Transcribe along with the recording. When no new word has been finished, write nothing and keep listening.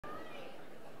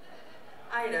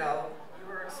I know, you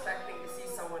were expecting to see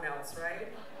someone else, right?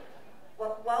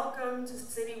 Well, welcome to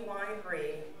City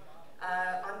Winery.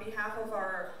 On behalf of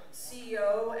our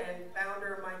CEO and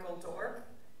founder, Michael Dorp,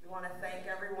 we want to thank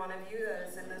every one of you that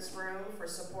is in this room for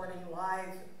supporting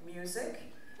live music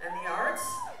and the arts.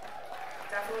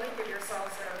 Definitely give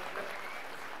yourselves a...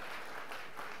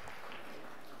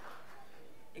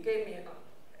 You gave me,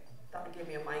 thought you gave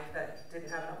me a mic that didn't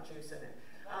have enough juice in it.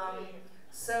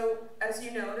 So, as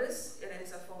you notice, it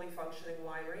is a fully functioning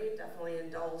winery. Definitely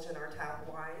indulge in our tap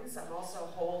wines. I'm also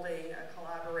holding a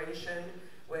collaboration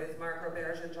with Marc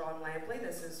Roberge Jon Lampley.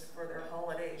 This is for their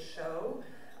holiday show,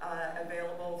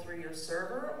 available through your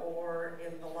server or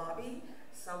in the lobby.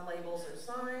 Some labels are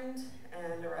signed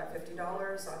and are at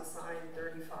 $50, unsigned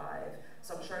 $35.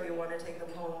 So I'm sure you want to take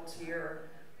them home to your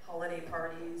holiday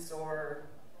parties or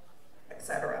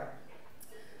etc.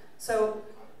 So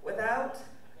without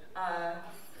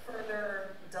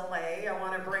further delay, I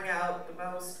want to bring out the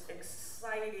most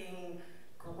exciting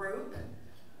group,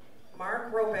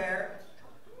 Marc Roberge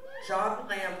Jon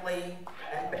Lampley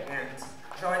and band.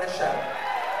 Enjoy the show.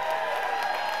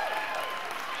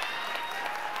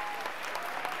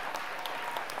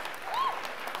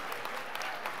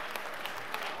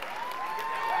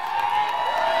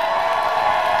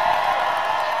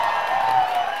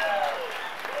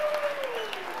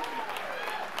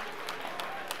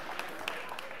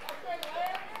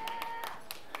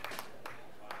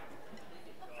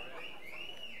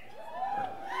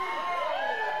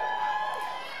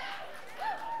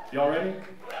 Y'all ready?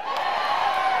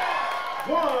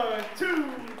 1,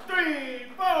 2, 3,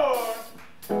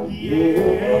 4.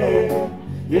 Yeah,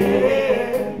 yeah,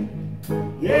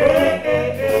 yeah,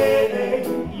 yeah,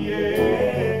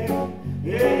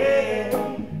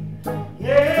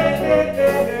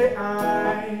 yeah.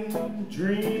 I'm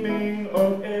dreaming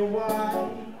of a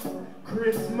white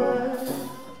Christmas,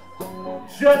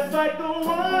 just like the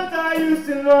ones I used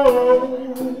to know,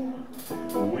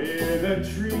 where the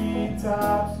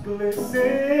treetops glisten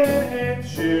and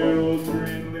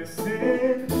children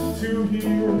listen to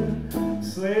hear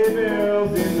sleigh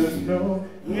bells in the snow.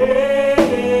 Yeah,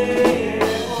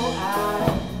 oh,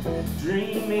 I'm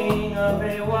dreaming of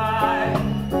a white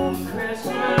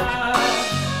Christmas,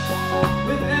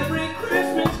 with every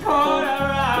Christmas card I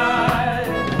write,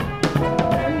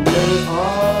 and they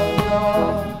all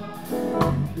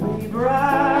lovely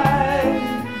bright,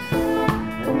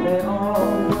 and they all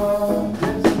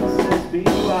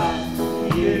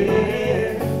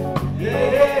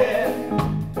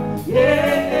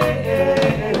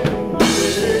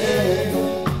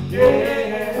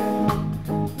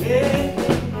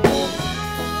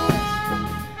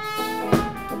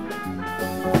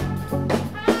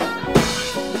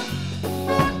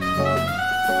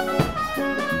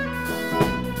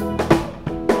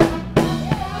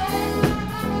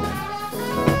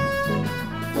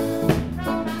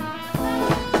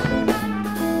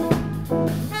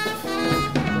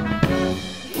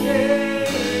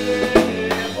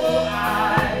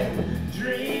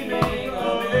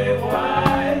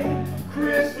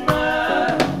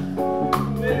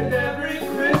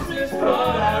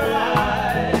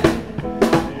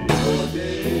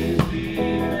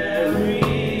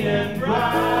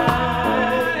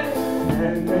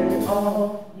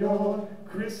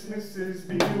Christmases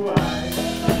be white.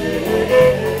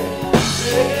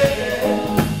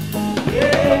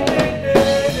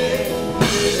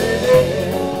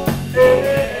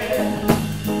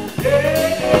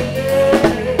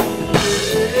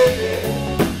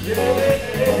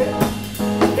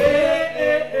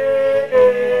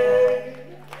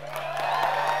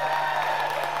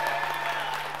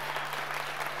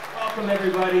 Welcome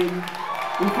everybody.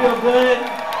 We feel good.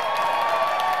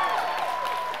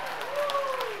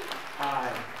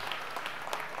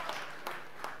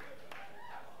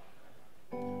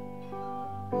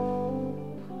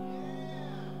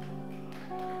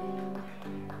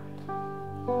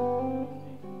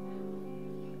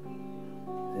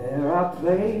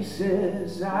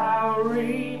 Places I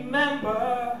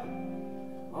remember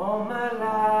all my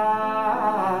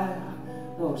life,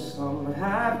 though some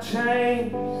have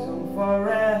changed, some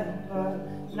forever,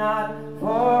 not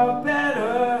for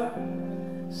better.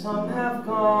 Some have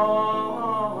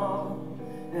gone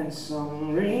and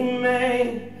some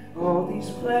remain. All these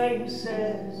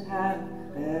places have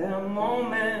their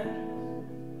moments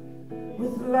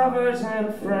with lovers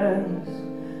and friends.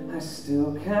 I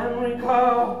still can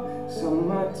recall.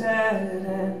 Some are dead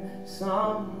and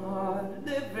some are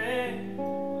living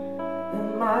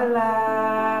in my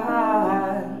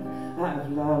life.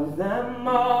 I've loved them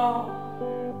all,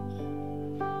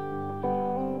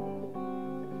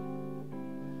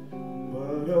 but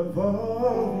of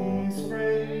all these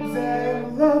friends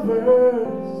and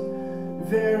lovers,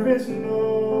 there is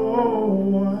no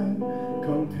one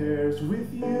compares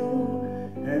with you,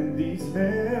 and these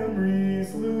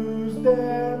memories lose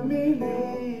their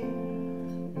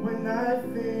meaning when I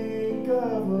think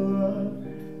of love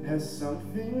as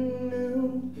something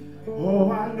new.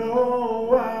 Oh, I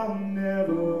know I'll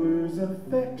never lose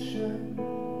affection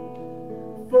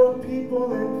for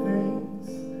people and things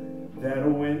that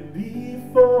went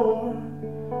before.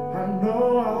 I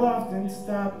know I'll often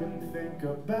stop and think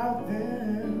about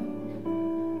them.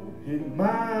 In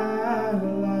my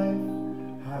life,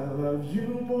 I love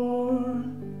you more.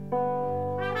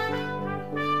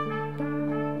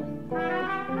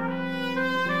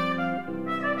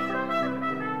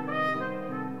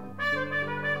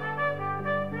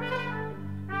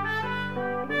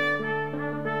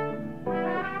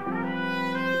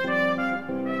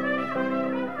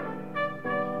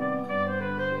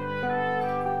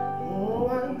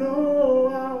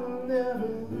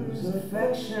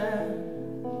 Affection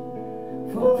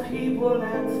for people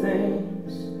and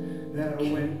things that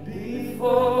went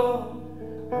before.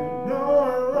 I know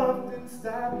I'll often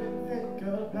stop and think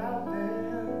about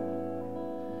them.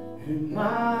 In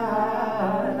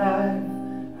my life,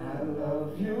 I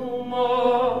love you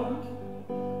more.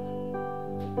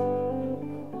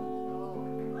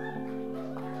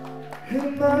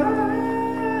 In my life,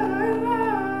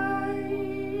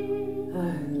 I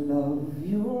love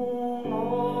you more.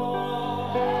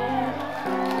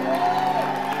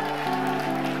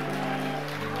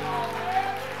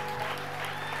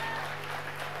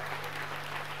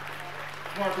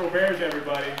 Marc Roberge,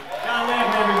 everybody. Jon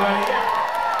Lampley, everybody.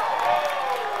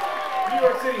 New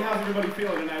York City, how's everybody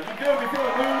feeling tonight? You good? We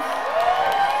feeling loose?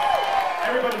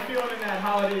 Everybody feeling in that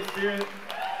holiday spirit?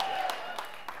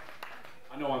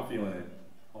 I know I'm feeling it.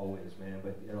 Always, man,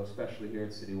 but you know, especially here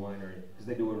at City Winery, because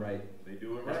they do it right. They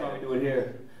do it right. That's why we do it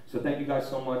here. So thank you guys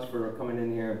so much for coming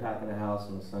in here and packing the house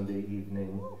on a Sunday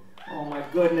evening. Oh my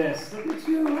goodness, look at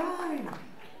you, Ryan.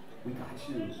 We got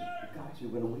you. We got you.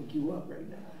 We're gonna wake you up right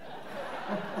now.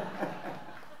 All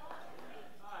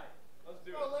right, let's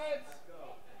do it. Let's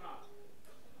go.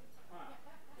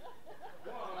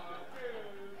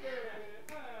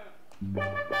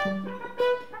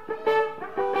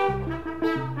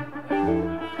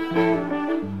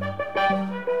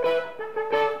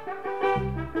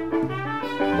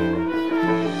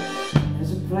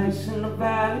 There's a place in the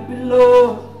valley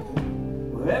below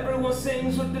where everyone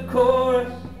sings with the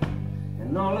chorus,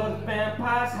 and all of the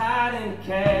vampires hide in the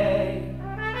cave.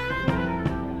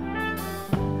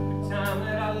 Every time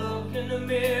that I look in the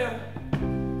mirror,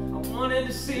 I wanted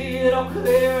to see it all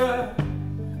clearer. I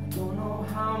don't know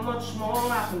how much more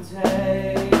I can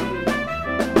take,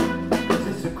 'cause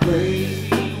it's a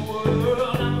crazy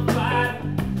world. I'm a fighter.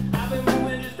 I've been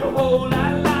moving just a whole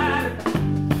lot lighter.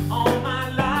 All my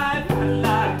life I'd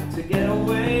like to get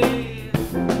away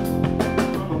from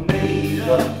a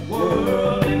made-up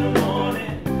world. In the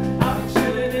morning I'll be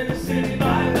chilling in the city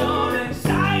by dawn, and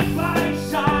side by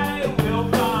side we'll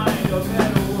find a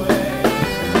better way.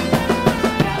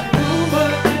 Got a rumor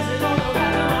dancing all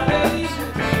around my base,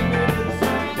 take me to the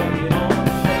city, take it on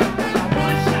the face. I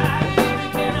want a shot,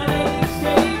 can I let it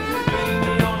escape? Bring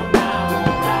me on down,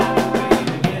 we'll ride away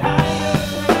to get higher.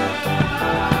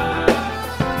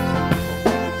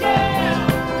 Yeah,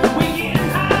 we getting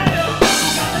higher,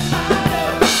 got us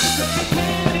higher, 'cause you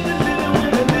can't make a living when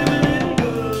the living ain't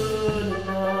good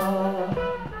enough.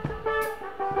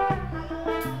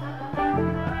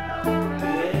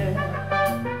 Yeah.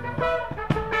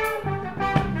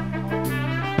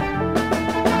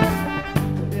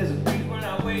 There's a beat when I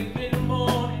wake in the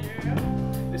morning.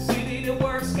 The city that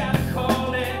works got a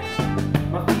calling.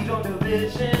 My feet on the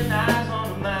vision, eyes on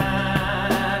the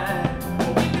mind.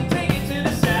 We can take it to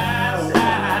the south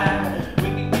side. We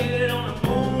can get it on the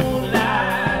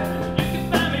moonlight. You can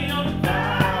find me on the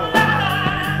foul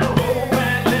line. Roll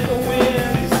back, let the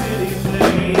windy city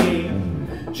play.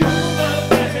 Juba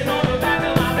dancing on the back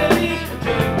of my belly.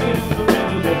 Take me to the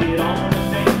river, take it on the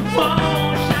thing. One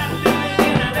more shot, living,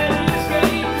 and I let it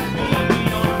escape. Meet me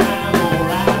on the ground, we'll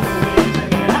ride away to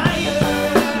get higher.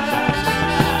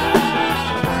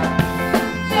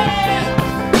 Yeah,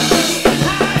 we getting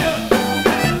higher,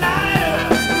 lighter,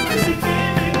 'cause you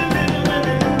can't make a living when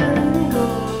the living ain't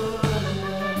good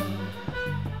enough.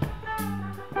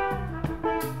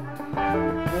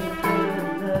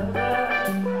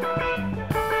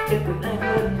 If it ain't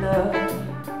good enough.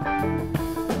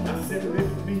 I said,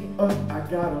 lift me up, I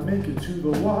gotta make it to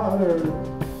the water.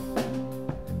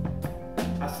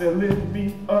 I said, lift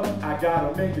me up, I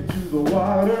gotta make it to the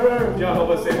water. Y'all help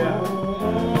us say that.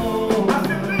 I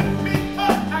said,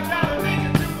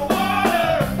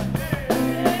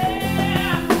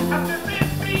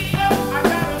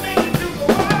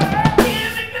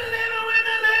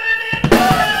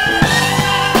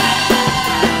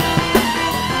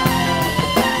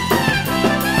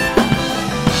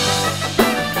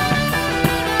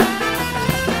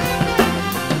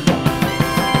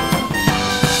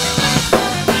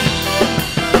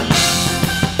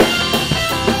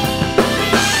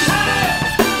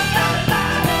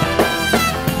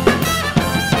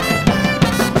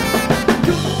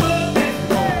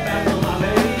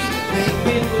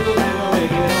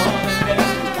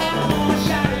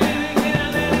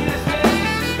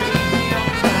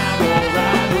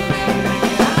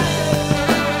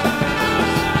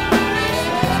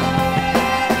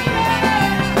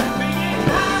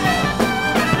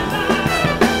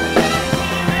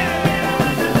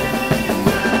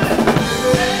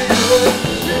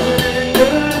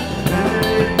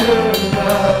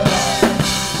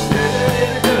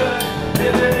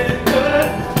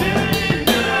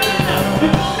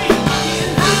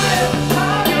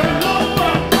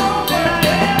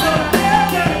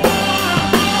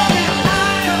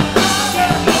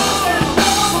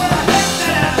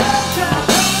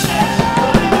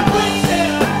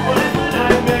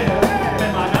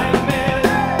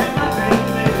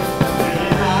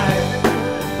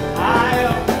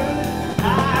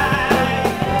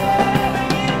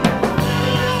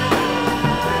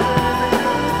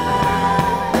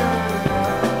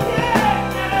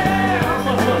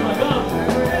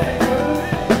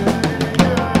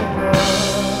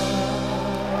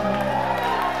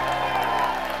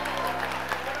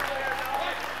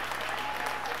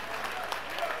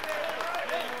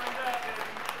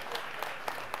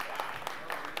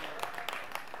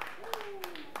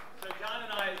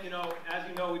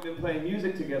 playing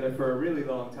music together for a really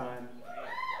long time.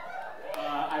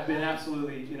 I've been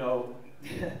absolutely, you know,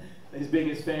 his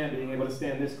biggest fan. Being able to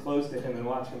stand this close to him and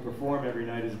watch him perform every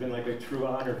night has been like a true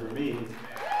honor for me.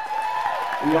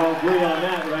 We all agree on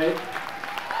that, right?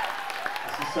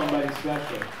 This is somebody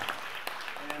special.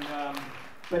 And,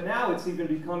 but now it's even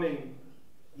becoming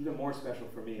even more special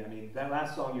for me. I mean, that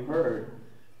last song you heard,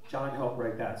 John helped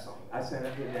write that song. I said,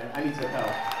 hey man, I need some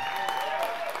help.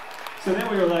 So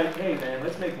then we were like, hey man,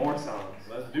 let's make more songs.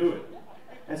 Let's do it.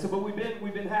 And so, but we've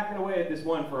been hacking away at this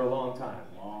one for a long time.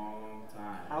 Long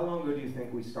time. How long ago do you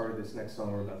think we started this next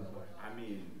song we're about to play? I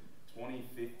mean,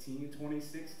 2015,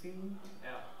 2016? Yeah.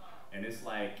 And it's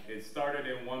like, it started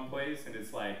in one place and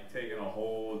it's like taking a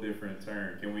whole different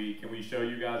turn. Can we show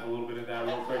you guys a little bit of that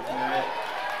real quick tonight?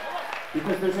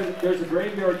 Because there's a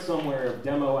graveyard somewhere of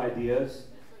demo ideas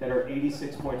that are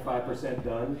 86.5%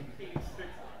 done.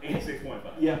 86.5.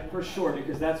 Yeah, for sure,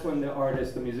 because that's when the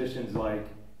artist, the musician's like,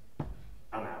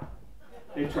 I'm out.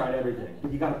 They've tried everything,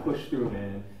 but you gotta push through,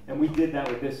 man. And we did that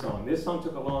with this song. This song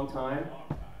took a long time.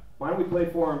 Why don't we play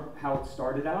for him how it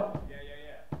started out? Yeah.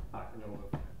 All right, and then we'll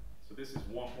go. So this is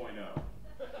 1.0.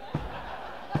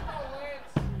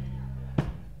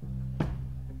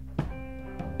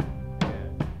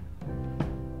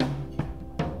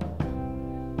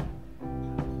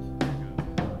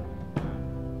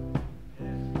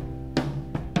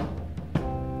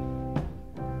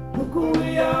 Look who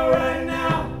we are right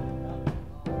now.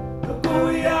 Look who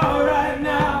we are right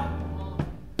now.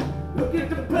 Look at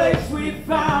the place we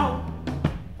found.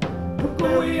 Look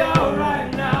who we are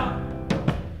right now.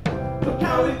 Look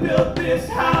how we built this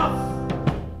house.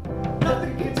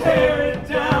 Nothing can tear it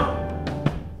down.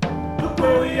 Look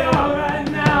where we are right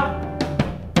now.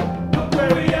 Look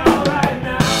where we are right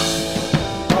now.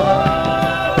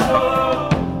 Oh, oh,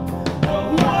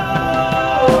 oh, oh.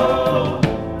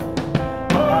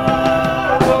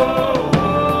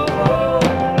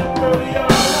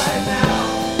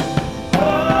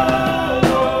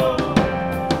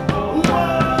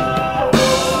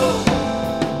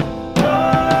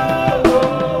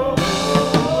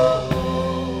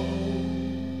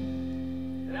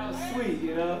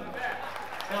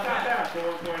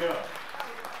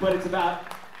 But it's about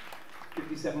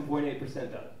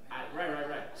 57.8% done.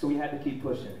 Right. So we had to keep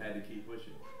pushing. Had to keep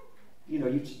pushing. You know,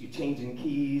 you changing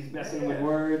keys, messing with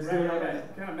words. Right.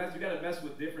 Kind of mess. You got to mess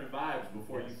with different vibes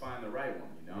before you find the right one.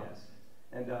 You know. Yes.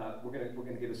 And we're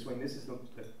gonna give a swing. This is the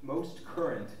most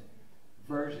current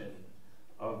version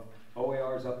of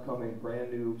OAR's upcoming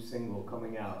brand new single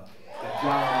coming out that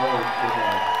John wrote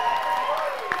today.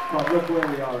 Called "Look Where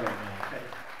We Are Right Now." Okay.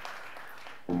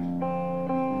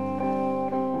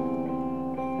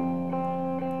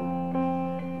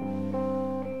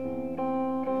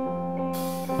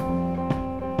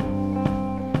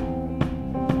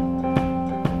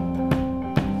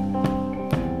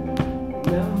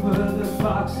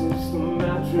 Boxes, the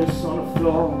mattress on the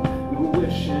floor. We were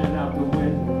wishing out the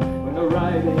window when the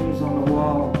writing's on the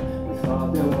wall. We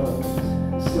thought there was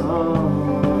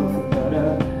something better.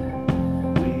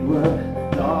 We were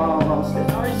lost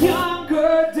in our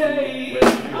younger days.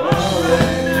 All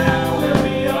right now, where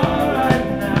we are right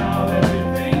now,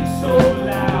 everything's so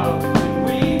loud.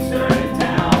 We turned it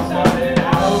down, started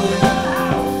out with a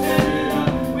house, ended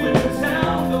up with a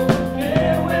town. Don't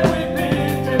forget where we've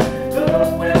been, just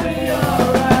look where we are.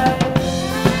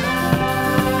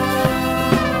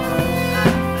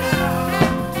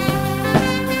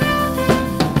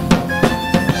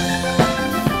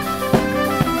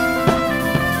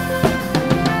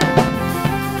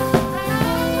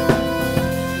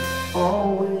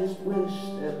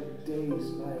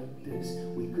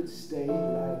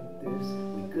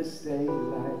 Stay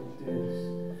like this.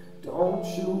 Don't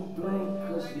you blink,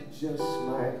 cause you just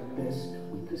might miss.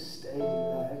 We could stay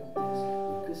like this.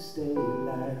 We could stay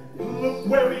like this. Look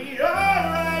where we are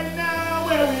right now.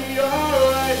 Where we are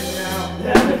right now.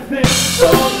 Everything's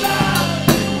so loud.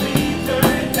 We turn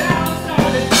it down.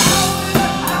 Started out with a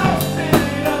house.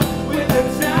 Ended up with a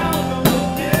town. Don't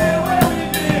forget where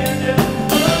we've been. Just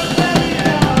look where we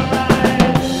are right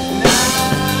now.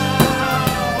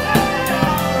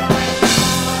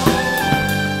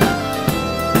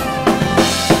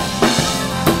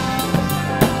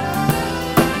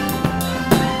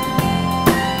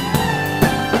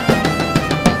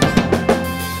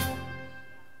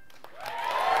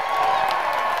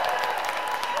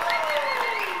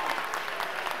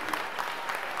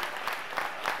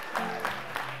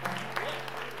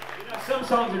 Some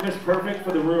songs are just perfect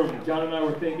for the room. John and I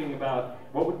were thinking about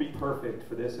what would be perfect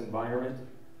for this environment.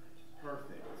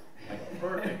 Perfect. Like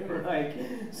perfect. Like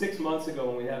 6 months ago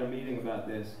when we had a meeting about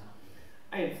this,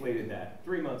 I inflated that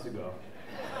 3 months ago.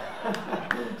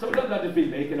 Sometimes I'd just be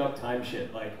making up time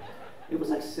shit. Like, it was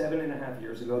like 7.5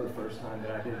 years ago the first time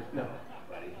that I did. No,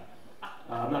 buddy.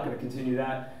 I'm not going to continue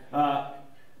that.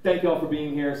 Thank y'all for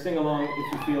being here. Sing along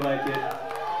if you feel like it.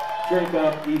 Drink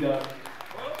up, eat up. We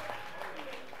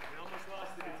almost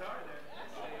lost the guitar there.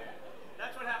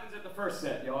 That's what happens at the first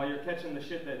set, y'all. You're catching the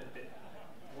shit that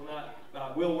will not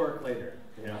will work later.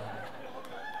 You know.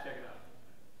 Check it out.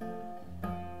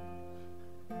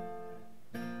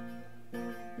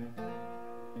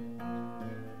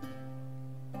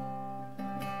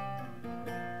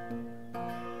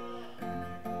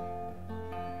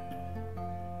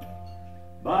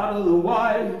 Bottle of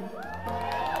white,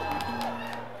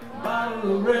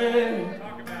 bottle of red,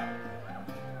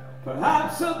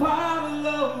 perhaps a bottle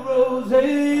of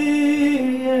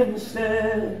rosé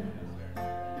instead.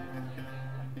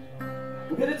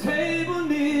 We'll get a table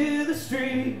near the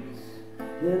streets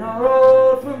in our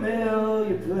old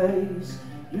familiar place.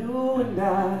 You and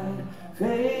I,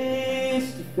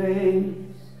 face to face.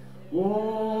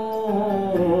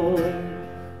 Oh,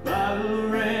 bottle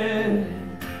of red,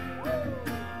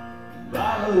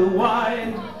 bottle of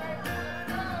wine.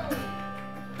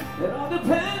 It all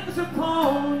depends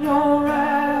upon your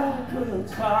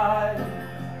appetite.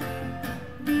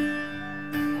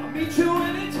 I'll meet you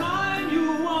anytime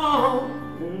you want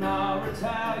in our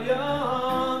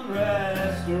Italian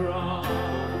restaurant.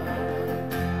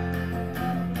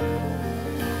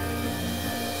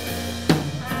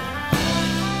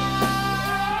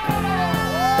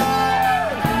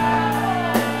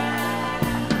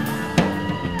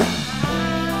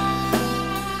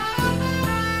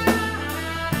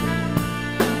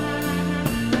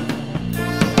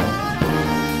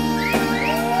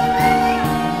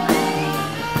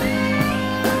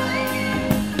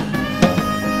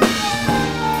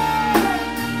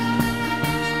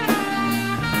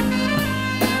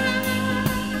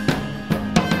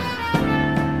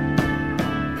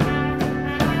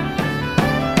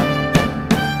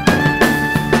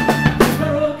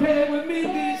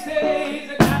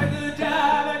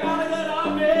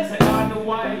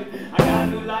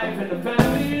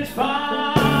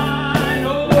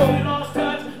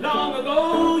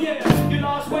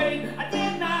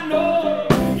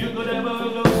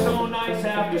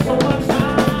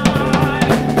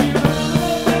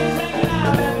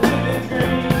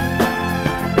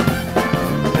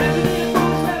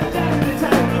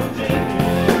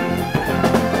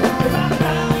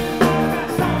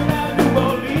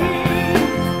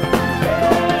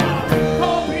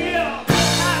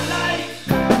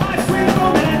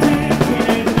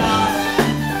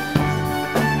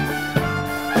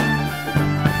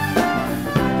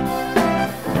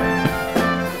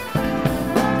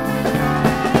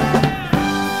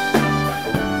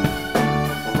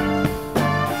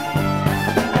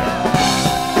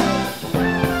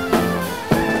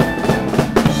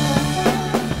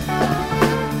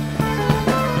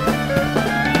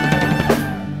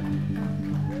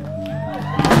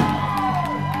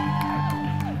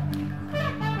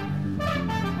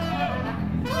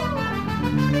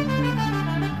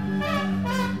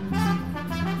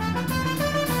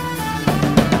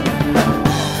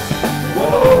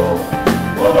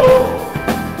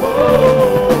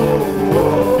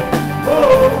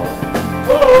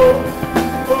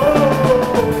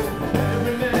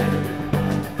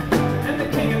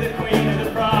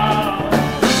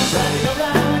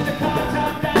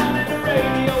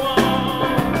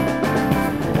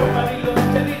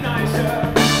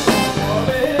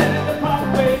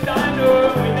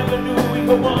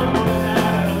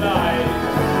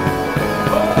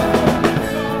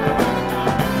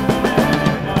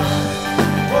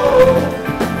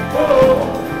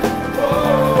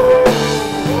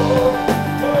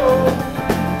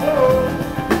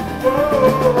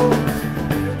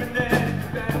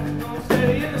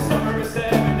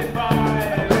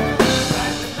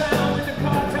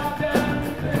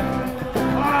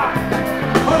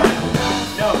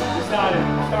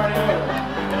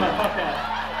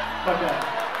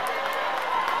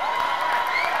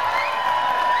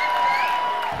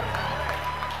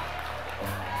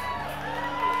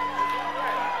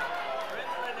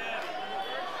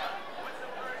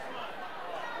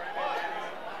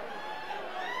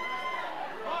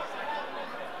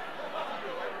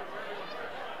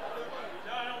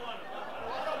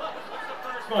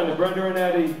 The Brenda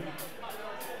Renetti,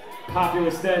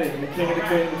 popular steady, the king of the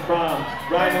queen of the prom,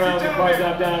 riding around the car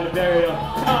top down the burial.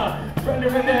 Brenda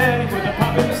Renetti with the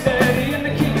popular steady and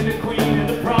the king of the queen of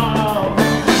the prom,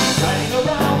 riding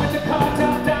around with the car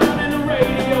top down and the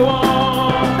radio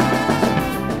on.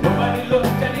 Nobody looked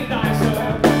any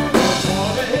nicer.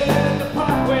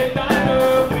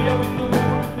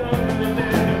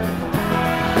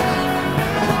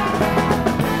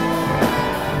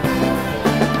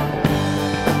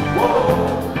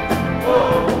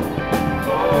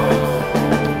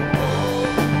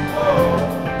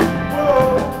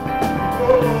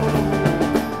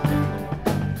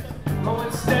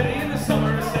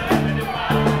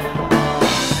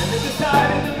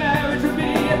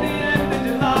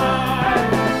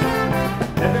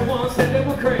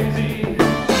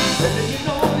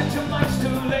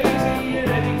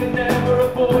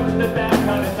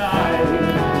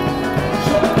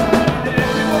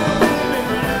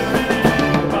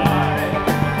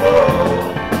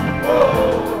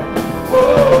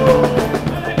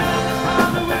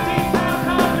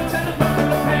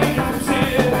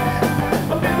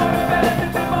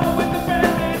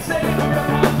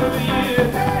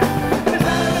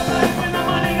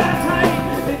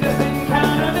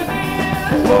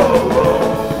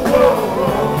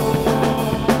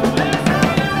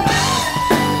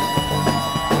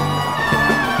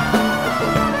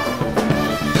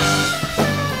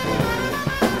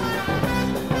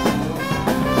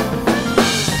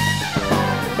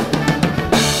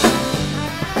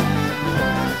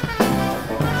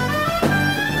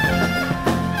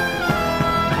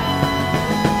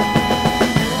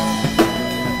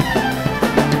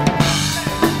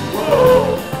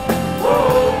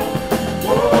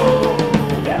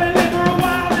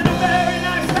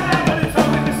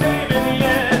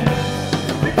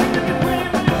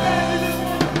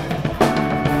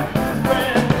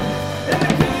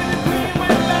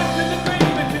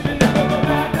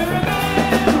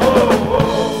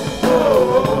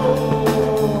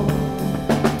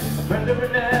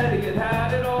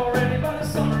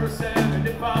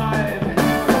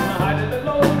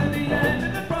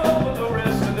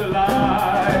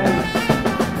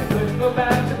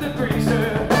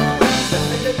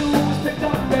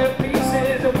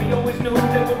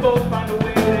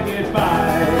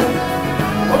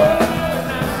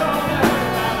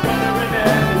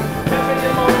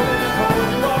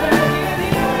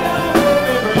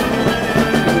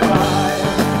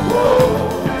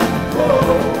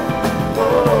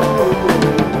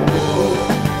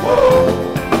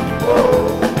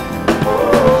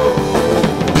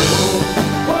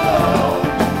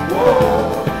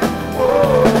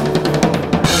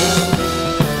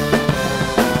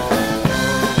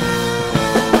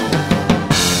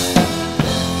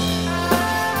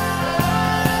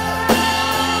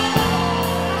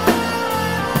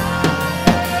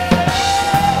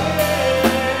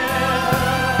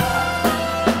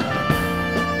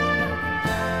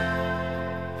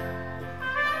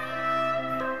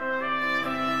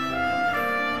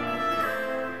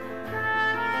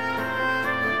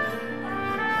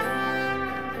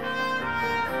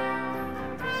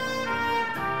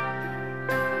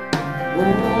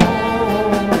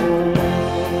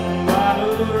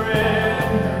 bottle of red,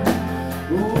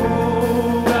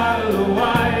 ooh, bottle of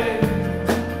white.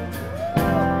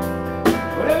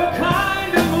 Whatever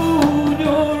kind of mood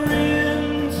you're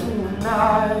in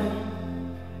tonight,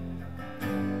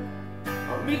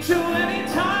 I'll meet you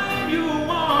anytime you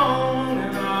want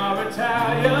in our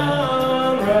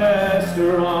Italian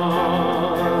restaurant.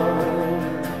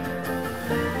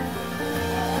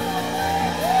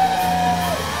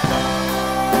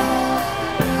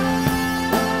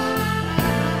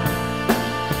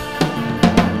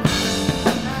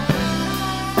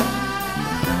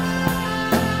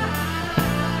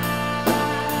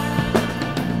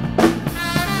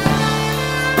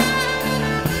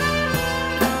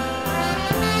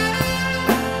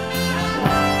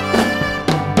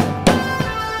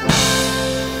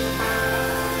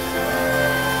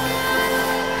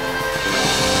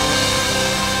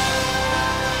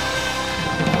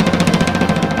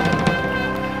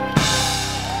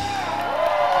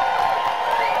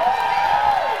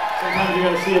 Sometimes you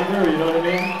gotta see it through, you know what I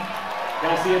mean?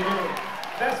 Gotta see it through.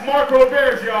 That's Marc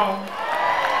Roberge, y'all.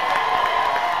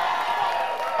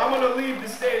 I'm gonna leave the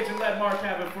stage and let Marc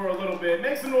have it for a little bit.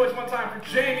 Make some noise one time for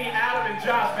Jamie, Adam, and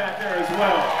Josh back there as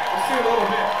well. We'll see you a little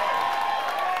bit.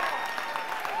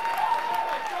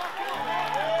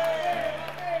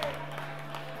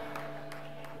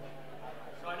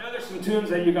 So I know there's some tunes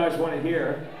that you guys want to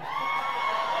hear.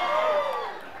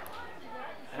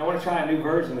 And I want to try a new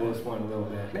version of this one a little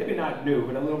bit. Maybe not new,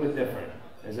 but a little bit different.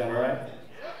 Is that all right?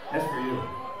 That's for you.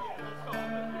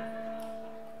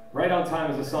 Right on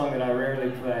Time is a song that I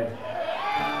rarely play.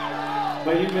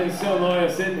 But you've been so loyal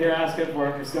sitting here asking for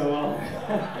it for so long.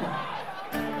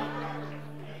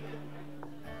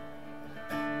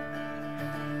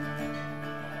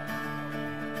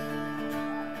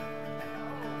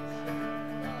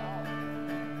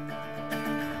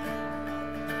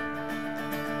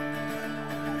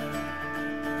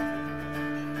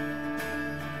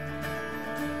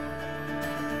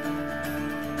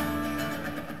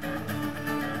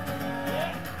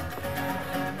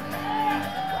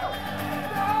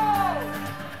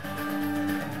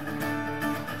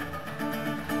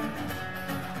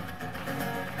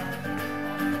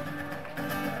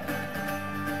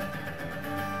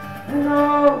 I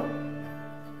know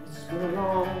it's been a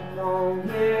long, long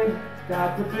year.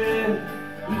 God forbid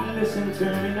you listen to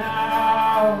me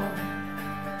now.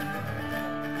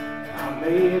 I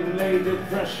may have laid the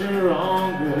pressure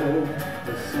on good,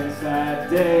 but since that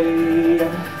day,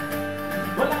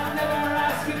 well, I'll never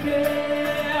ask again.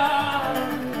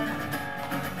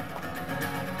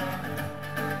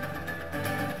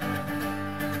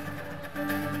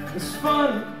 It's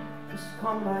fun, just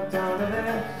come back down to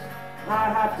this. I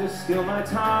have to steal my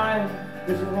time,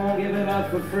 cause I won't give it up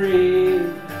for free.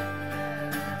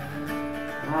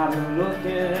 I've been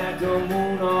looking at the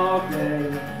moon all day,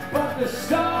 but the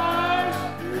stars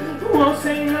won't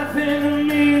say nothing to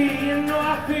me. You know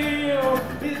I feel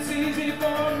it's easy for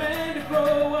a man to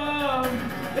grow up,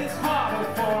 it's harder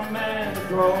for a man to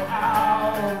grow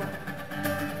out.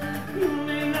 You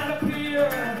may not appear,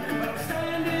 but I'm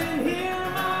standing here,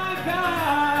 my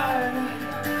God.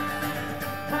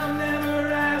 I'll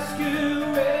never ask you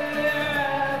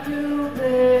where you've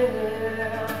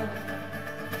been.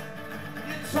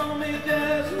 You told me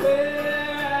just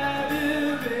where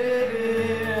you've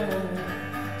been.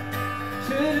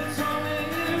 Should've told me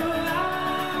you I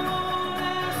won't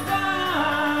ask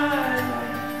mine.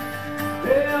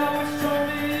 They always told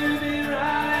me you'd be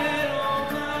right on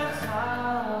the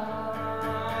time.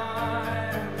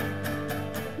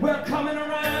 We're coming around.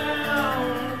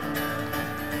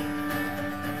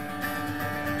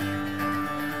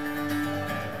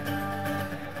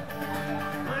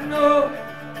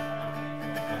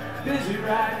 Busy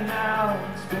right now,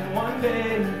 it's been one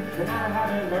day and I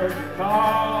haven't heard you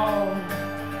call.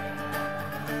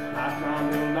 I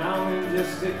climbed the mountain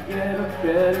just to get a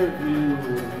better view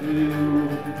of you,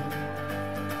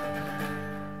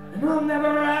 and I'll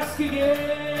never ask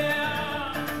again.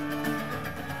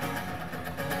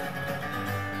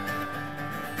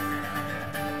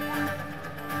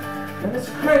 And it's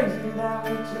crazy that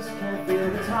we just can't feel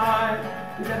the time.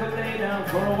 We never lay down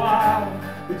for a while,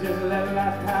 we just let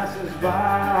life pass us by.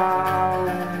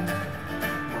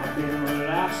 I've been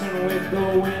relaxing with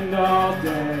the wind all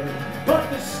day, but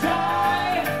the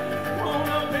sky won't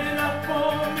open up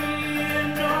for me.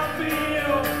 And I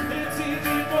feel it's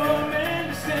easy for a man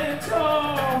to stand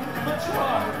tall, much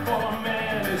harder for a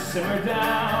man to simmer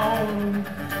down.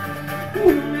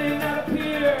 You may not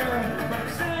appear, but I'm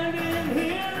standing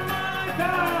here, my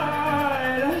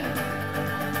God.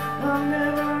 I'll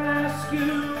never ask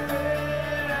you where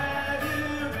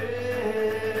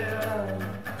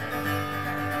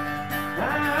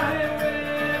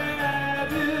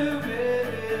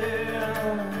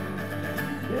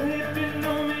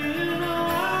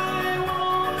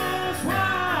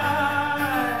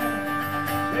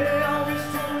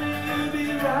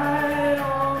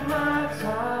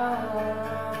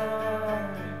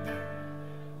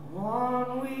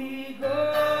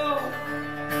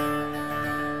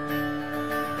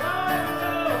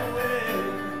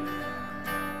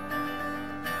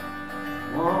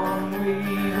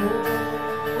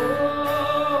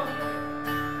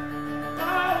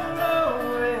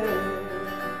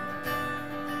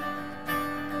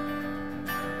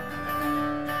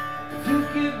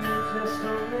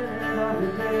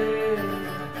every day.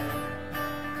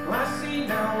 I see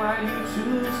now why you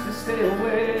choose to stay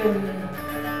away.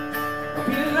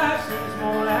 Real life seems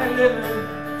more like living,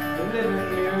 and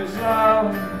living here is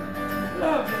love.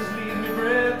 Love just leaves me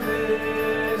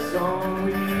breathless. On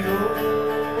we go.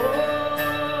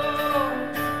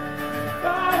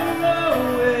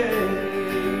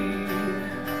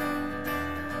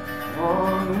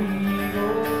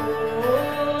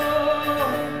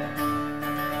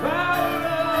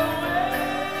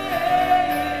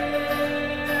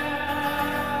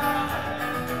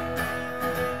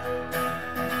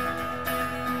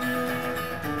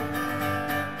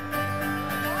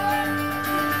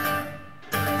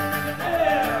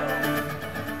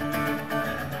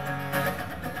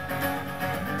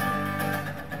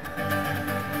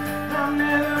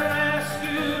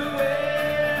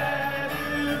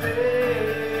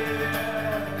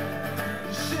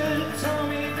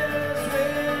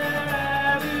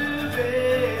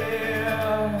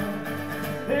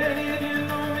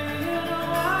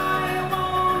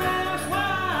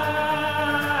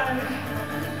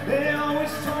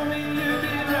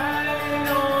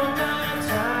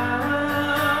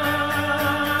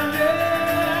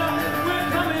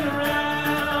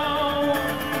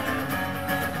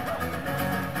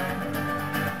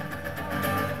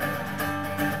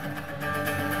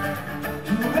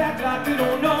 You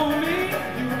don't know me,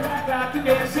 you act like you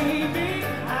can't see me.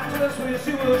 I just wish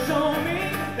you would show me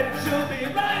that you'll be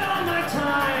right on my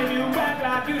time. You act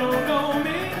like you don't know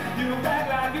me, you act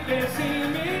like you can't see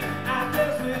me. I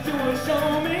just wish you would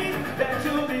show me that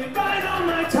you'll be right on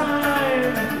my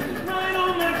time. Right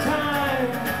on my time,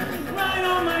 right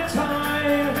on my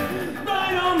time,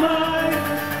 right on my...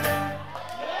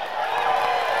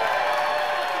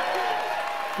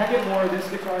 Can I get more of this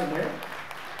guitar in here?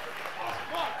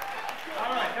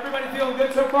 Everybody feeling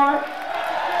good so far?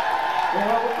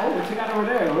 Oh, what you got over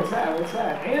there? What's that? What's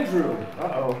that? Andrew.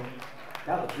 Uh-oh.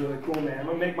 That looks really cool, man. I'm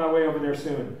gonna make my way over there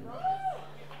soon.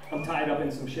 I'm tied up in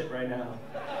some shit right now.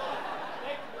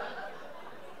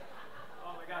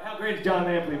 Oh my God, how great is Jon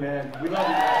Lampley, man? We love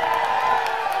you guys.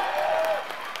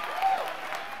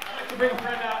 I'd like to bring a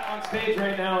friend out on stage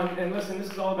right now, and listen, this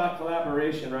is all about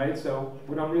collaboration, right? So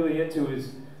what I'm really into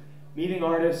is meeting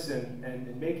artists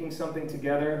and making something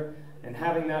together, and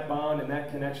having that bond and that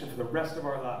connection for the rest of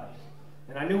our lives.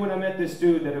 And I knew when I met this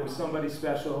dude that it was somebody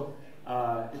special.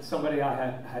 It's somebody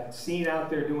I had seen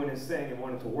out there doing his thing and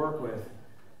wanted to work with.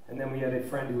 And then we had a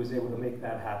friend who was able to make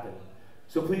that happen.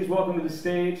 So please welcome to the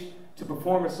stage to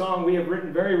perform a song we have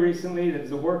written very recently that is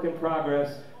a work in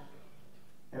progress.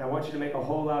 And I want you to make a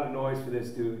whole lot of noise for this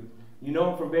dude. You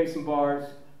know him from Bass and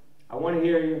Bars. I want to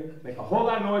hear you make a whole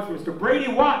lot of noise for Mr.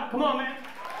 Brady Watt. Come on, man.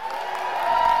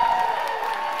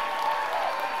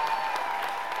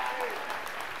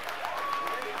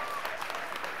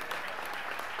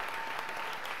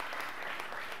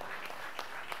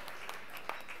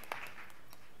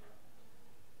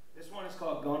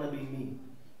 Gonna Be Me.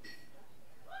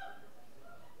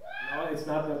 No, it's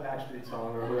not the Backstreet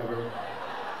song or whoever.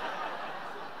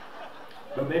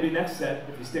 But maybe next set,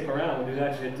 if you stick around, we'll do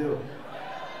that shit too.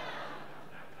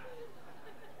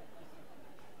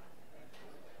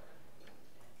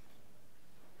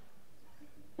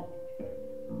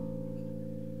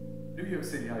 New York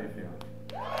City, how you feeling?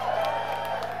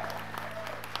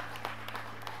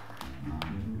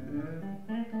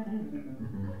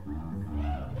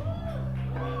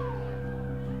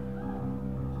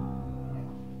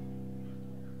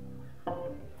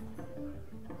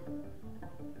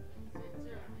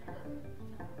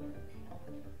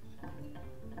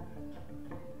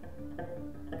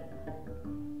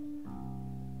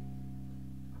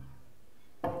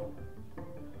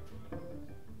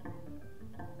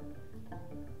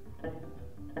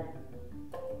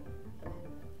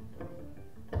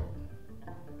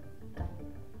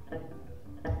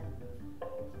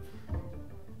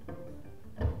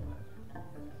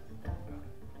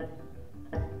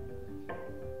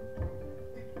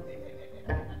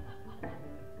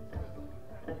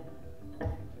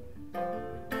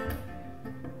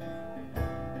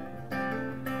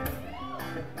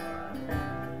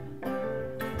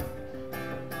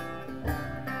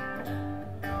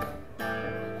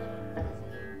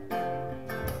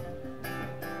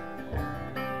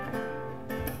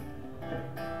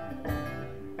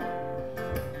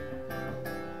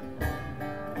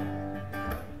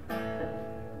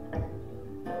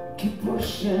 Keep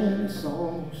pushing, it's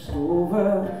almost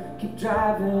over. Keep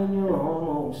driving, you're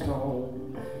almost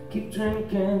home. Keep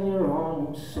drinking, you're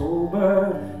almost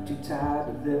sober. Too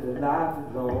tired to live a life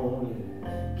alone,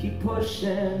 yeah. Keep pushing,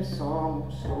 it's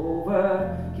almost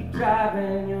over. Keep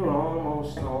driving, you're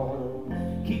almost home.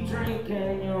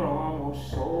 and you're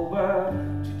almost sober.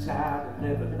 Too tired to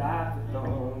live a life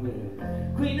alone,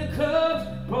 yeah. Queen of clubs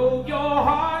broke your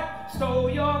heart, stole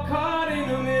your card in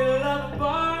the middle of a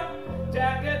bar.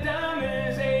 Jack of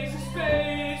diamonds, ace of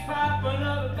spades, pop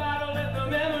another bottle, let the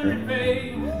memory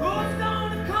fade. Who's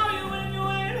gonna call you when you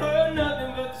ain't heard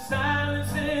nothing but the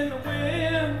silence in the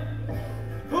wind?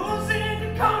 Who's in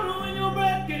the corner when your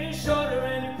breath gets shorter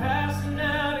and you're passing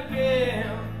out again?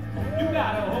 You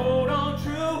gotta hold on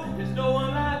true, there's no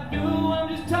one like you, I'm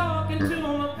just talking to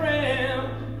my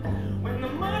friend. When the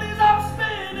money's all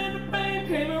spent and the fame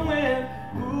came and went,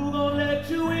 who gonna let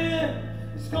you in?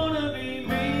 It's gonna be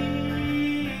me.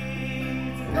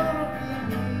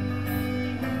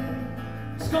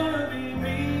 It's gonna be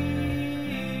me.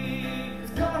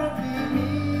 It's gonna be me.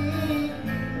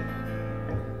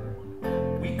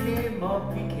 We came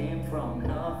up, we came from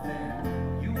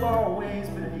nothing. You always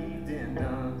believed in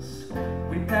us.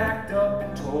 We packed up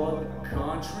and toured the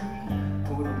country,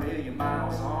 put 1,000,000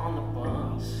 miles on the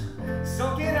bus.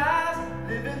 Sunken eyes,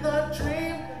 living the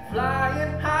dream,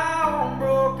 flying high on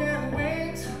broken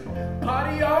wings.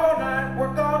 Party all night,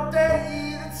 work all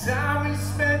day. The time we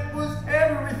spent was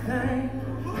everything.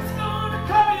 Who's gonna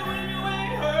call you when you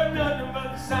ain't heard nothing but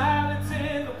the silence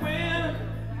in the wind?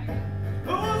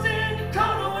 Who's in the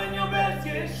corner when your breath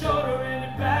gets shorter and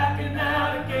you're backing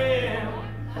out again?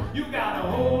 You gotta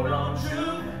hold on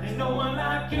true, there's no one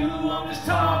like you, I'm just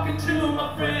talking to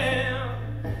my friend.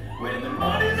 When the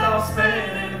money's all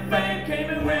spent and the fame came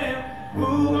and went,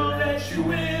 who gonna let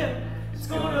you in? It's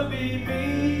gonna be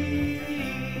me.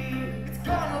 It's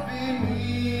gonna be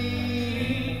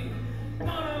me.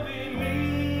 Gonna be me.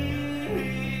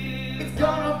 It's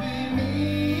gonna be me.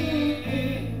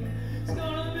 It's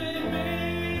gonna be me.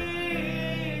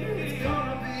 It's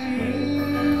gonna be me.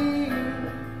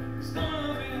 It's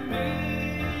gonna be me.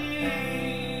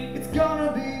 It's gonna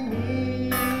be me.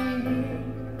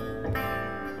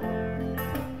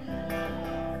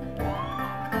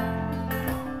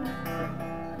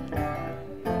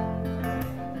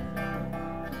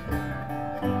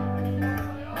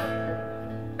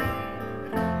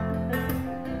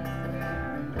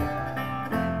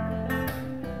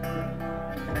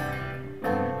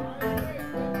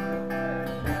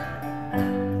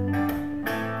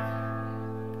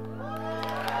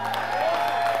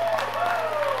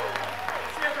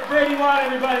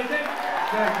 Everybody,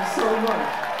 thank you so much.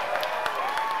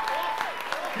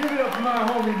 Give it up for my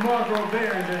homie Marc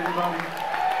Roberge, everybody.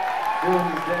 Doing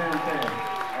this damn thing.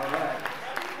 All right.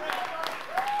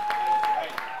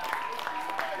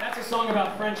 That's a song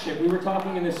about friendship. We were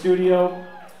talking in the studio.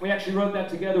 We actually wrote that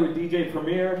together with DJ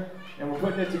Premier, and we're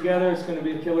putting it together. It's going to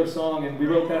be a killer song, and we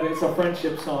wrote that. It's a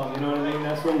friendship song, you know what I mean?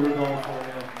 That's what we were going for,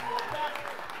 yeah.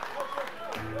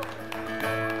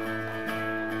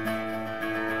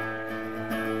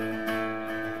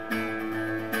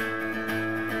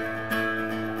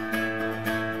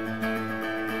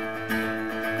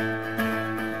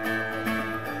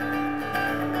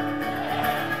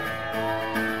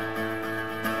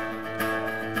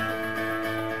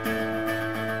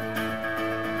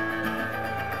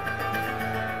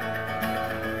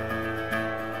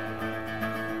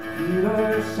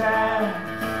 Peter sat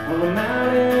on the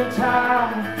mountain top,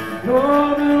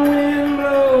 northern wind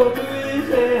blow through his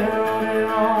hair on and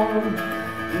on.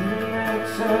 He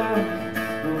makes up,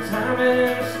 no time and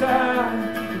no stop.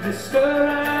 He just stood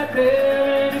right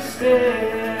there and he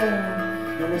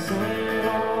stared, and he said,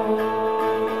 oh,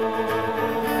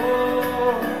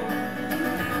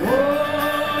 oh.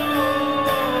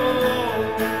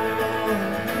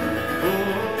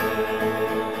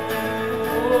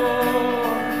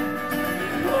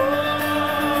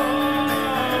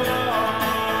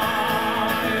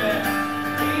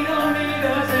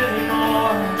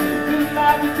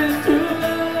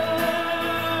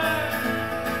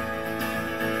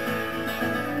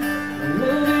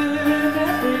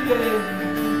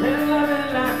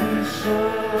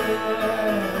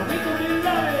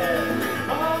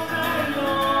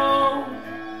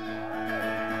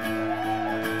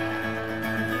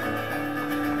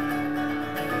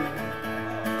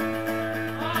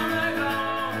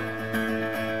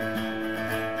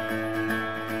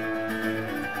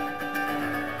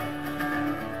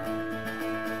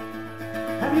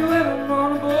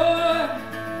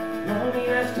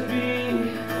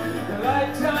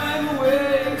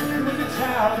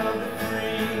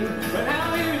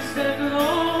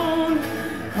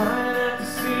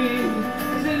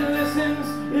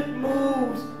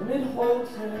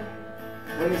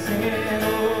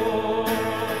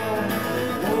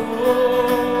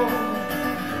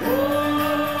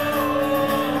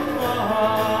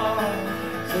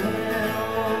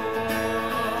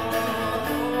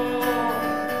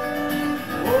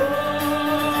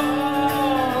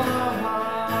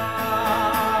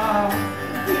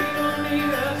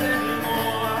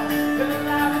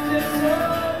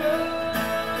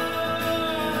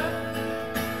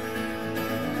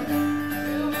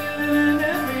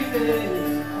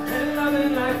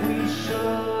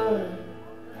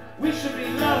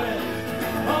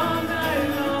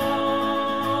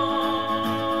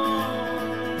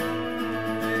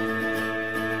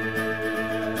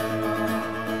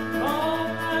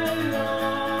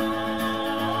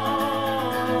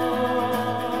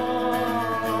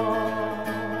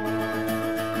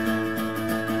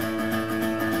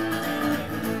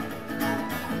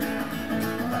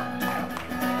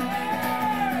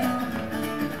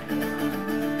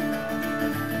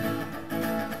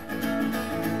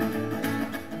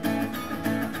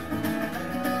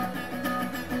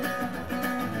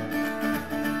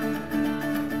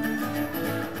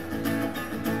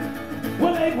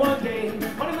 late one day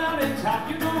on a mountaintop,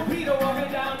 you know Peter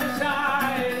walking down the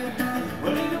side.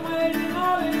 Well, he's been waiting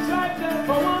all his life just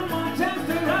for one more chance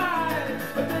to ride.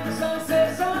 But then the sun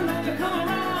says, son, don't you come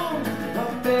around,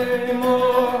 not there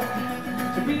anymore.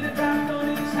 So Peter dropped on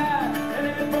his hat and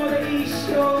headed for the east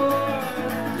shore.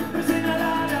 We're singing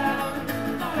la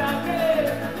down, la down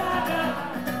day, la down,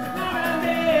 la down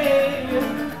day.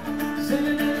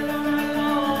 Singing it all night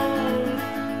long.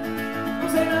 We're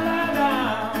singing la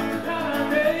down, la down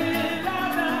day, la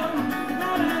down,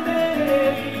 la down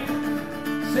day.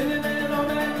 Singing it all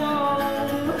night long.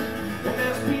 And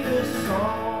that's Peter's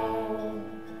song.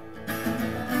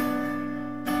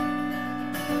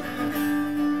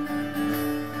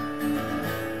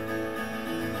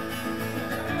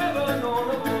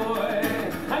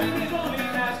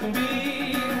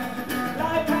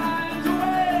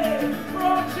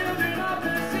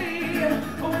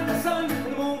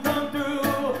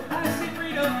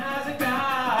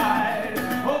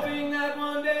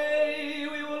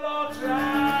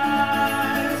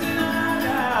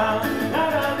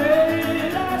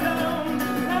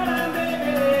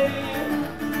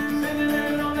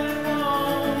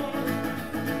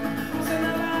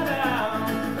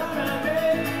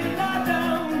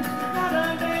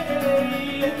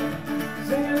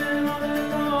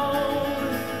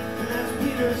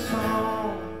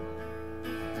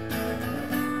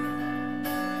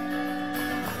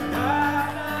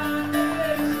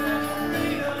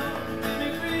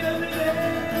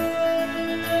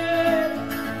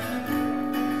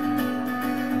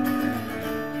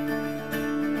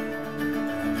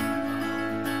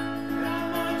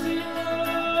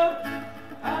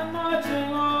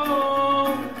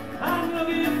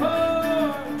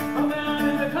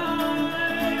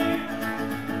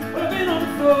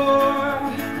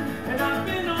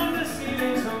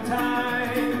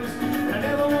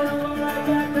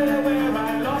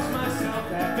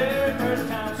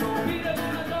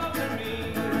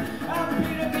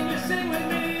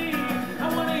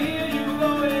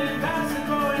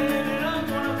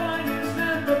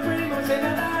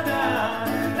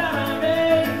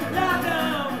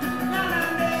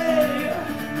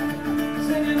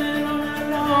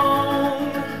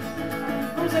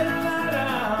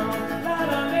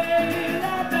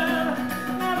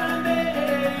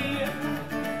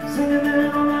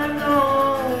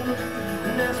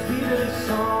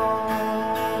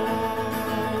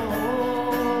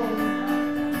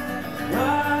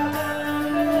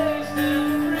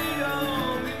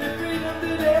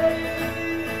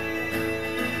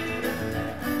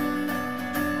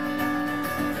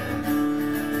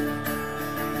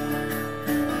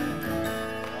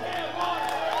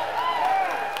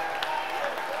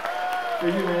 For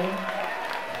you, man.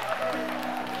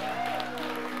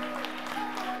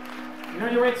 You know,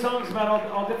 you write songs about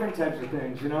all different types of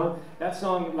things, you know? That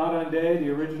song, La Donde, the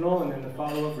original, and then the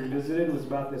follow-up, Revisited, was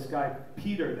about this guy,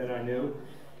 Peter, that I knew.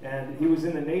 And he was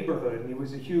in the neighborhood, and he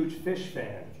was a huge Fish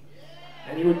fan.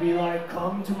 And he would be like,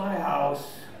 come to my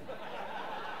house,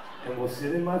 and we'll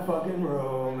sit in my fucking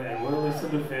room, and we'll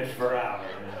listen to Fish for hours.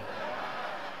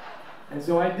 And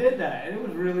so I did that, and it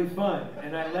was really fun.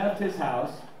 And I left his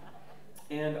house,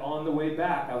 and on the way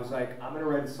back, I was like, I'm gonna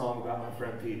write a song about my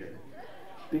friend Peter.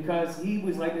 Because he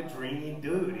was like a dreamy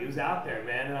dude. He was out there,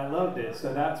 man, and I loved it.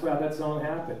 So that's how that song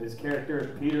happened. His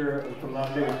character, Peter from La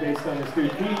Donde, was based on this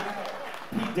dude.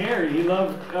 Pete Derry, he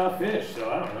loved Fish, so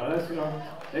I don't know. That's, you know,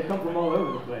 they come from all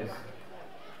over the place.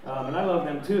 And I love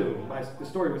them too. The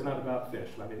story was not about Fish.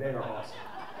 I mean, they are awesome.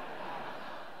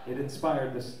 It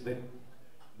inspired the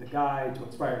guy to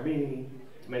inspire me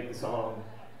to make the song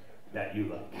that you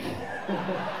like.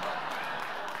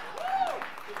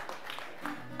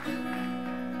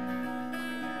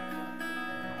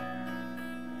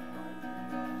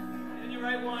 And you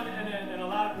write one, and a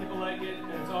lot of people like it,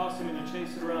 and it's awesome, and you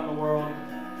chase it around the world.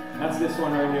 That's this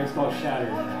one right here. It's called Shattered.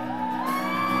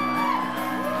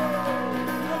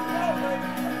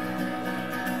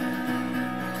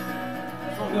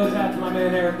 This one goes out to my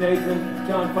man Eric Nathan,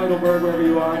 John Feidelberg, wherever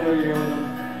you are. I know you're here with him.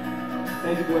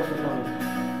 Thank you boys for coming.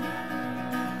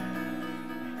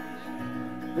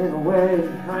 In a way,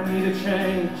 I need a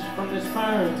change from this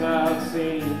burnt out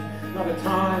scene. Another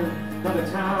time, another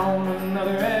town,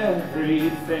 another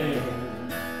everything.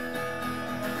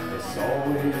 It's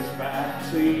always back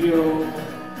to you.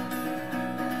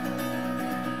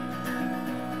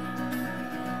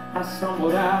 I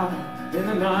stumbled out in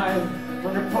the night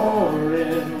under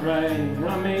pouring rain.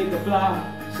 I made the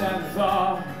blocks and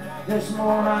thought there's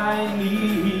more I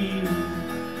need.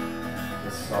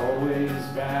 It's always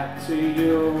back to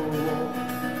you.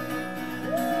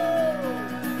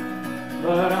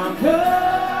 But I'm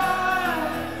good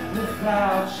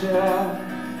you.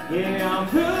 Yeah, I'm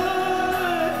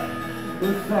good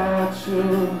without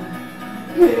you.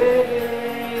 Yeah,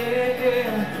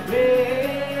 yeah.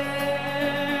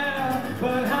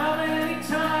 But how many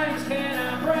times can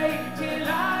I break till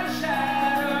I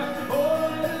shatter? Oh,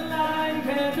 the line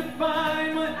can't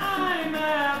define what I'm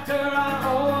after. I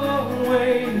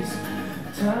always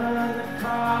turn the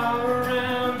car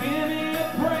around, give me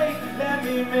a break, let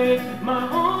me make my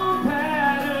own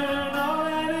pattern. All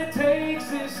that it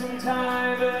takes is some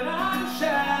time, but I'm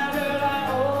shattered.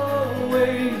 I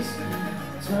always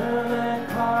turn that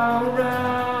car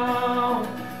around.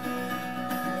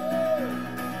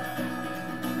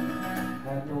 I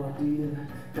had no idea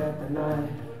that the night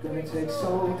gonna take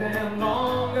so damn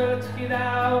long to get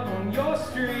out on your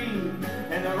street,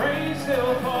 and the rain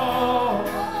still falls.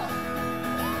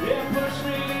 Yeah, push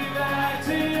me back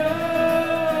to you.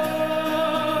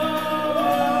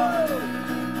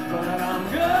 But I'm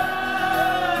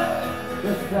good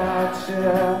without you.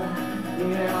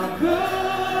 Yeah, I'm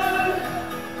good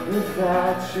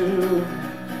without you.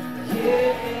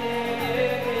 Yeah.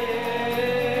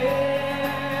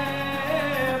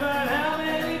 But how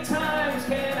many times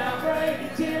can I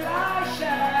break till I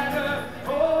shatter?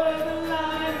 Oh, the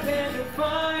line can't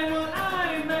define what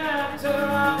I'm after.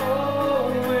 I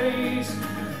always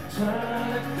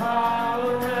turn the car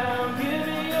around, give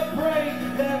me a break,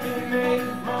 let me make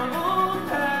my own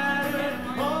pattern.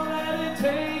 All that it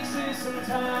takes is some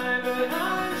time, but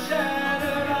I'm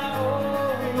shattered. I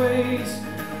always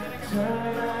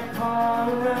turn that car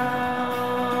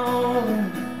around.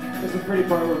 There's a pretty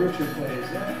part where Richard plays,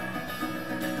 yeah?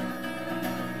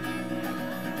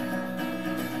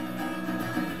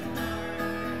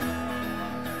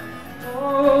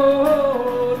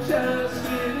 Oh, just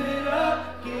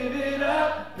give it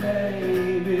up,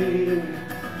 baby.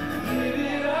 Give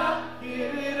it up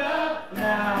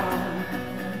now,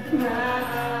 now.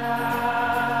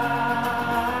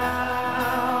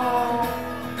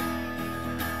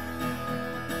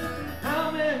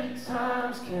 How many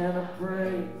times can I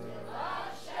break?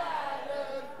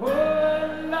 Oh,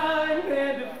 the line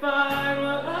can't define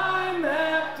what I'm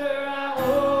after. I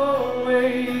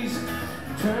always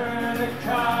turn the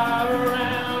car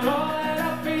around. All that I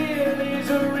feel is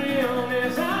a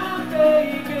realness I'm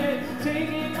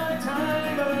taking my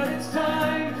time, but it's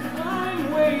time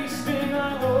I'm wasting.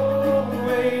 I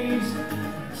always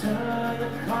turn the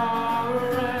car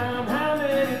around. How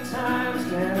many times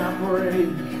can I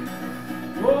break?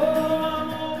 Oh, I'm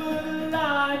over the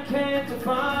line, can't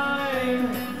define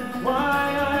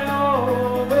why I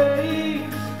always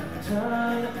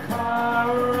turn the car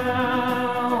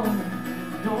around.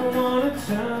 Don't wanna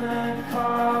turn that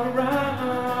car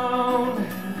around,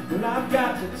 but I've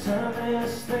got to turn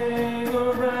this thing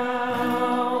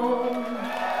around.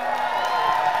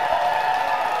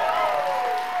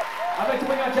 I'd like to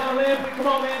bring out Jon Lampley. Come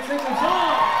on, man, sing some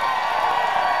songs.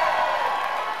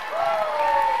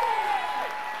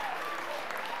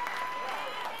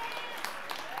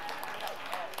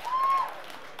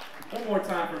 One more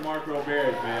time for Marc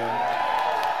Roberge, man.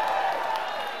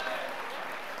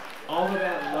 All of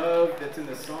that love that's in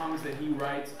the songs that he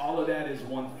writes, all of that is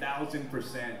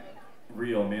 1000%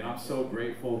 real, man. I'm so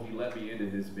grateful he let me into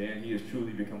his band. He has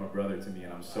truly become a brother to me,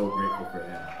 and I'm so grateful for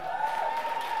him.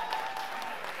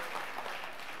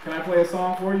 Can I play a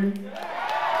song for you?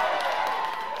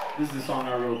 This is a song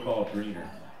I wrote called Greener.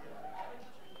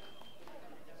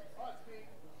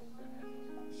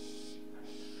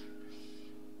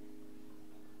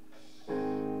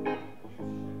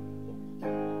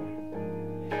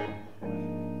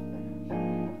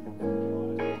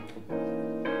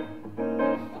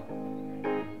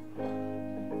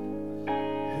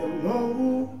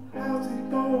 Hello, how's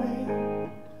it going?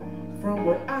 From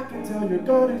what I can tell, your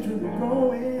garden's really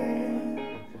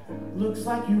growing. Looks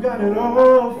like you got it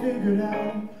all figured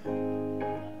out.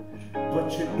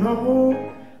 But you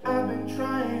know, I've been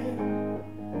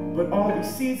trying, but all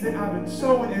these seeds that I've been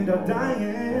sowing end up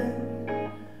dying.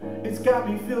 It's got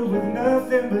me filled with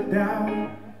nothing but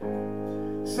doubt.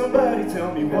 Somebody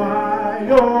tell me why,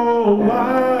 oh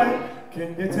why?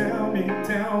 Can you tell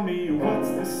me what's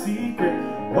the secret?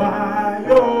 Why,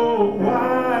 oh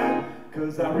why?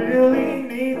 'Cause I really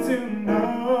need to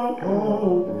know.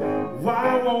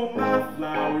 Why won't my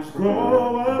flowers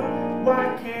grow up?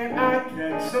 Why can't I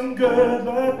catch some good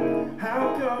luck?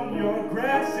 How come your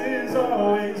grass is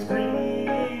always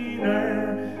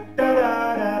greener? Da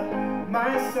da da.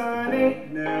 My sun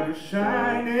ain't never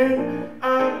shining.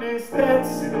 I miss that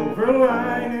silver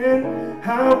lining.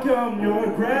 How come your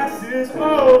grass is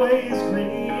always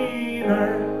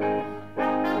greener?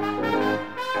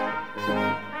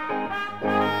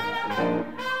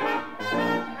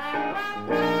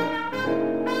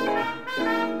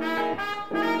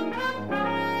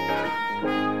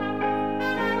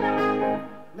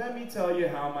 me tell you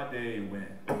how my day went.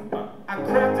 I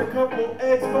cracked a couple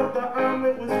eggs, but the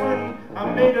omelet was runny.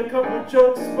 I made a couple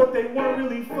jokes, but they weren't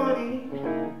really funny.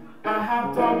 I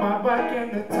hopped on my bike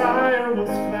and the tire was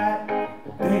flat.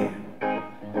 Damn.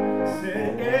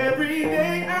 Said every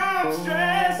day I'm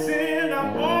stressing,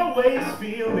 I'm always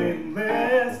feeling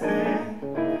less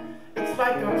than. It's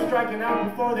like I'm striking out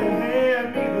before they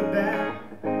hand me the bat.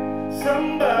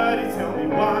 Somebody tell me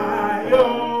why,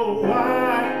 oh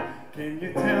why? Can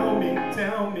you tell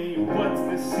me what's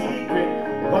the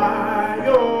secret? Why,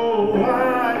 oh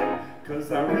why?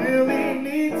 'Cause I really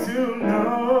need to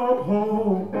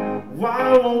know.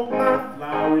 Why won't my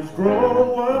flowers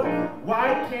grow up?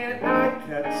 Why can't I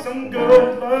catch some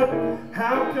good luck?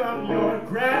 How come your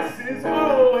grass is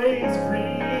always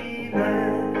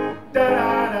greener?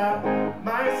 Da-da-da,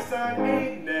 my sun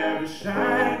ain't never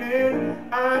shining.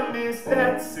 I miss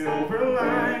that silver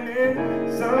lining.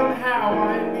 Somehow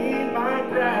I need my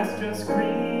grass just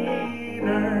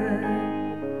greener.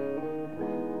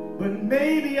 But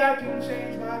maybe I can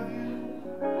change my view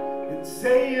and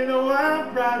say, you know,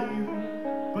 I'm proud of you.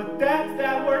 But that's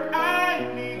that work I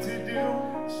need to do.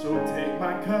 So take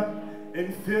my cup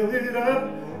and fill it up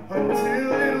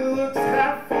until it looks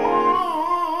half full.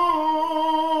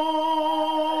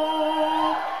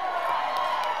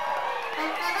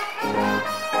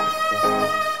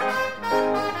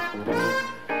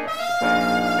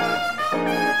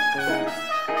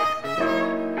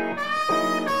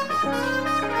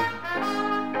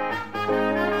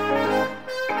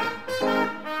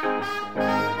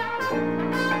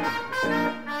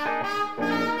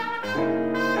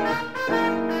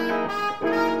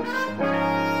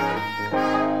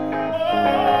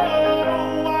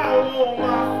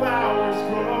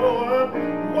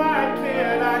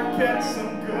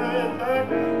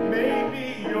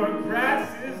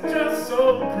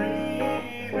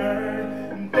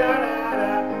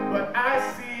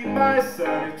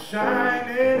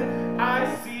 Shining,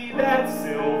 I see that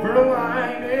silver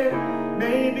lining.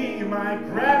 Maybe my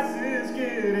grass is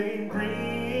getting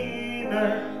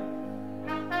greener.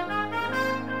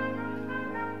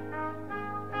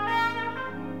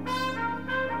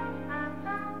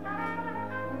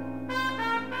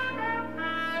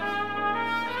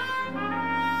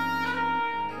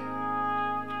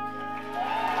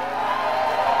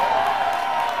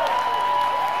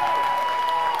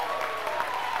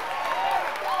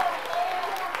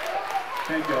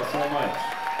 Thank y'all so much.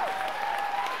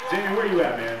 Jamie, where you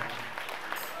at, man?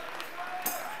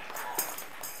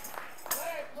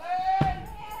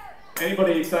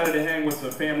 Anybody excited to hang with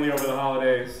some family over the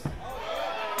holidays?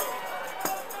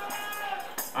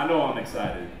 I know I'm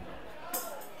excited.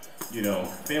 You know,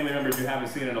 family members you haven't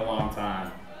seen in a long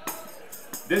time.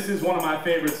 This is one of my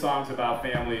favorite songs about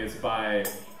family. It's by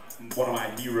one of my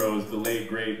heroes, the late,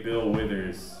 great Bill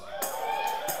Withers.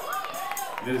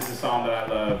 This is a song that I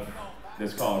love.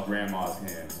 It's called Grandma's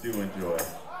Hands. Do enjoy.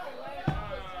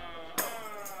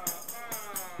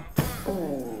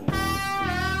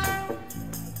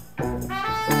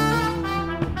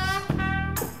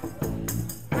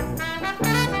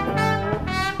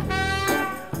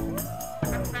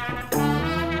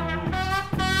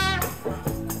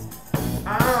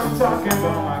 I'm talking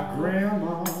about my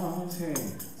grandma's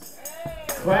hands.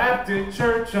 Clapped at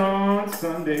church on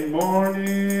Sunday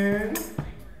morning.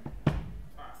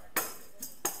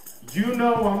 You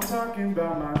know I'm talking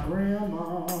about my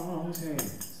grandma's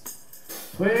hands.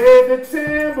 Play the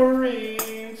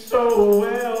tambourine so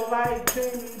well, like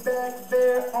Jamie back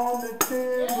there on the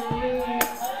tambourine.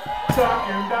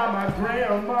 Talking about my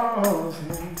grandma's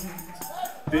hands.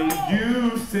 They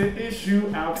used to issue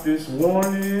out this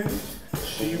warning.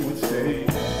 She would say,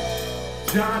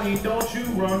 Johnny, don't you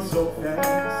run so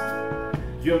fast.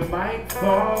 You might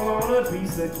fall on a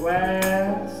piece of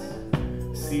glass.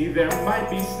 See, there might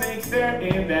be snakes there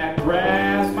in that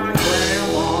grass. My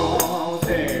grandma's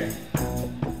there.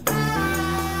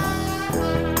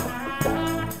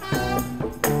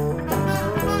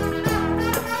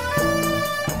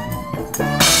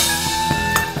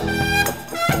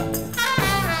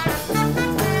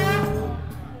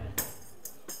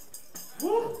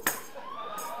 Woo.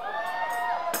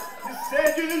 You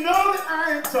said you know that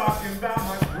I am talking about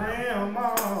my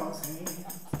grandma's hands.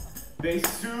 They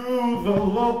sued the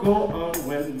local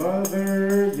unwed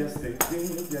mother. Yes, they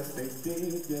did. Yes, they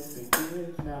did. Yes, they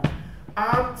did. Now,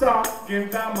 I'm talking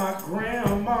about my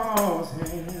grandma's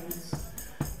hands.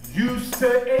 Used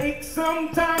to ache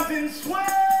sometimes and sweat.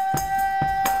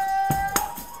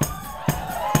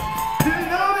 You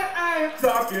know that I am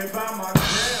talking about my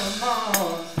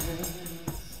grandma's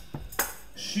hands.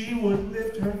 She would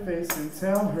lift her face and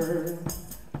tell her,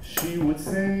 she would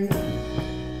say,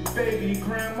 baby,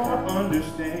 grandma,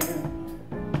 understand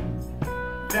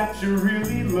that you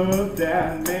really love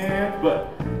that man, but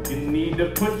you need to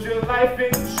put your life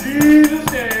in Jesus'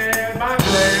 hand, my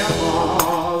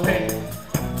grandma's hand.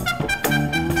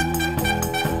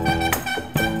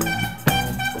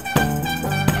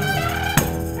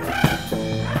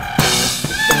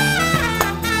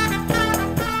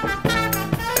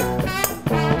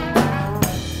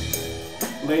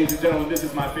 Ladies and gentlemen, this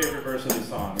is my favorite verse of the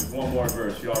song. There's one more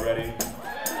verse. You all ready?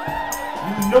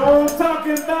 You know I'm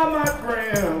talking about my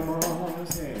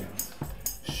grandma's hands.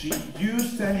 She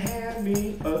used to hand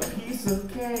me a piece of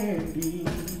candy.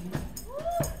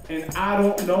 And I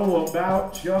don't know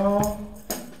about y'all,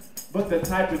 but the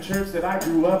type of church that I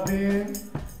grew up in,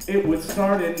 it would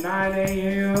start at 9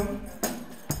 a.m.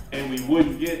 and we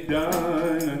wouldn't get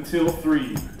done until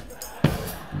 3.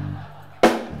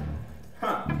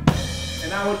 Huh.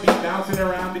 And I would be bouncing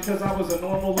around because I was a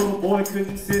normal little boy,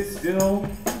 couldn't sit still.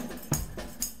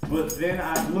 But then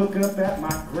I'd look up at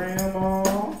my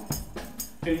grandma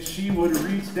and she would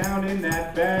reach down in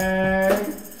that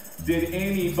bag. Did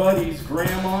anybody's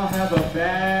grandma have a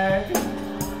bag?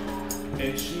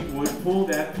 And she would pull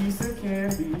that piece of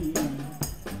candy.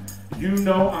 You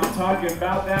know I'm talking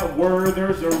about that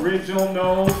Werther's Original,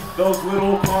 no, those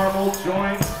little caramel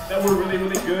joints that were really,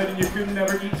 really good and you could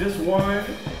never eat just one.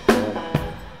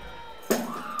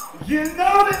 You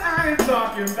know that I ain't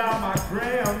talking about my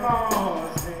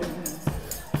grandma's hands.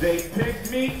 They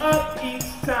picked me up each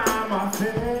time I fell.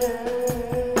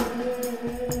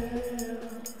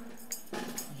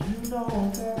 You know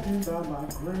I'm talking about my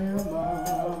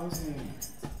grandma's hands.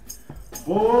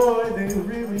 Boy, they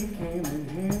really came in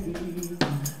handy.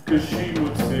 Cause she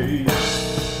would say,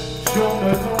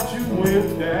 Jonah, don't you whip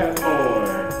that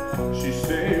boy. She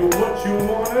say, what you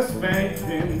wanna spank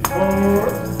him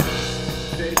for?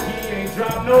 He ain't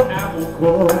dropped no apple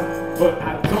core, but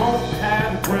I don't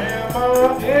have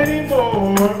grandma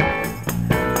anymore.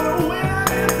 But when I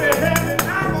get to heaven,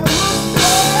 I'ma look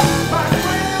for my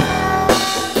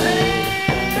grandma's hand.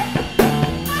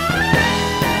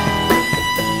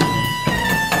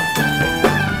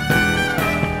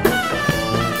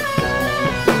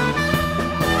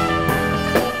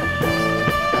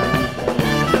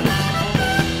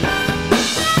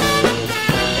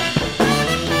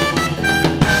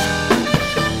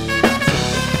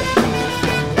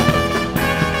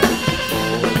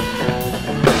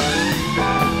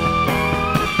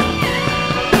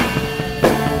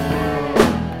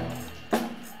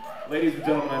 Ladies and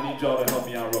gentlemen, I need y'all to help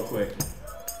me out real quick.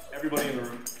 Everybody in the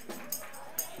room.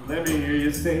 Let me hear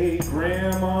you say,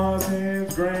 grandma's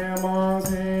hands, grandma's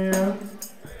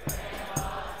hands.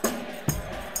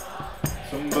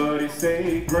 Somebody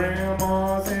say,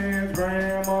 grandma's hands,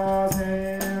 grandma's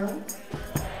hands.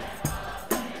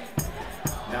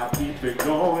 Now keep it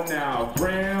going now.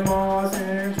 Grandma's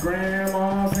hands,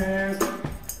 grandma's hands.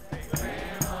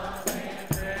 Grandma's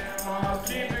hands, grandma's,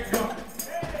 keep it going.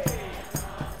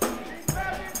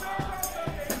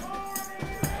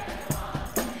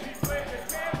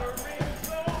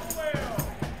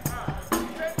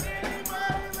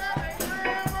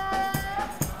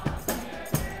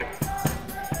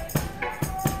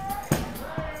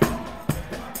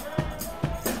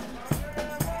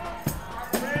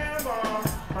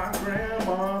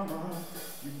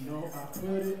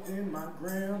 Put it in my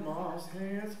grandma's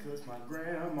hands, cause my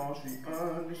grandma, she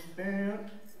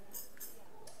understand.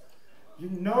 You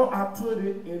know I put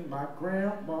it in my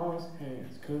grandma's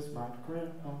hands, cause my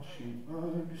grandma, she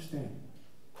understand.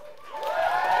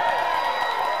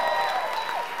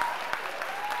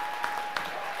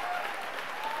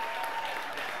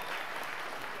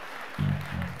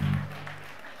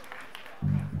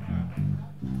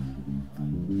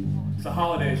 It's a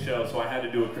holiday show, so I had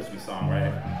to do a Christmas song,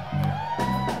 right?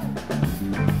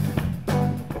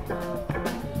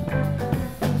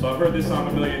 So I've heard this song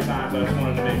a million times, I just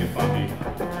wanted to make it funky.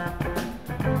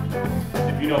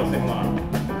 If you know it, sing along.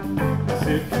 I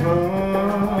said,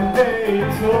 come, they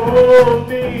told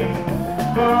me, you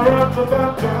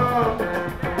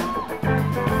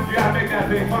gotta make that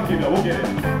thing funky though, we'll get it.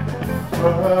 A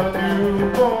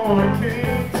newborn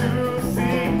king to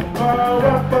see,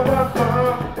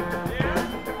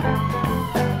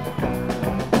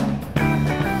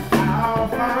 our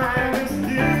finest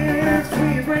gifts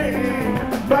we bring,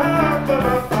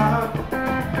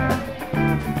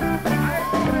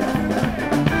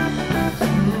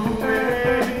 too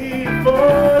ready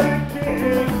for the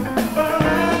king,